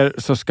frågor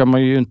så ska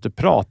man ju inte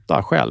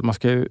prata själv. Man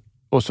ska ju,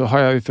 och så har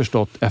jag ju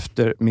förstått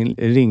efter min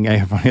ringa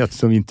erfarenhet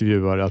som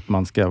intervjuare att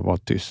man ska vara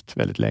tyst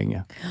väldigt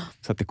länge.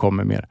 Så att det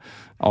kommer mer.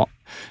 Ja,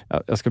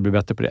 jag ska bli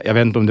bättre på det. Jag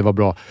vet inte om det var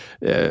bra.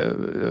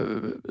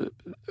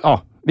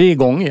 Vi är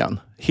igång igen.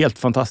 Helt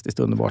fantastiskt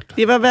underbart.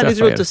 Det var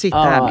väldigt roligt att sitta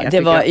här med.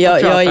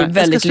 Jag är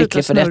väldigt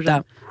lycklig för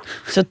detta.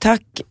 Så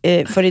tack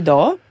för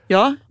idag.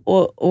 Ja.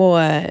 Och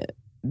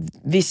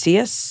vi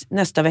ses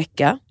nästa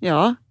vecka.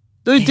 Ja,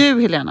 då är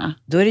du Helena.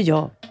 Då är det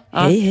jag.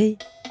 Hej.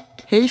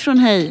 Hej från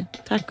hej.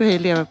 Tack och hej,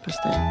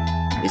 leverpastej.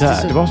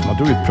 Det var som att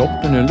du drog ut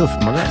proppen ur en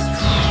luftmagasin.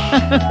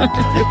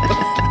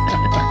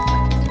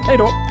 Hej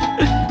då.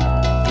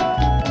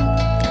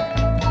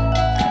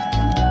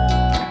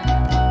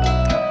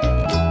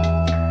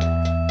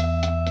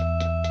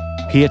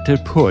 Peter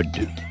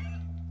Pudd.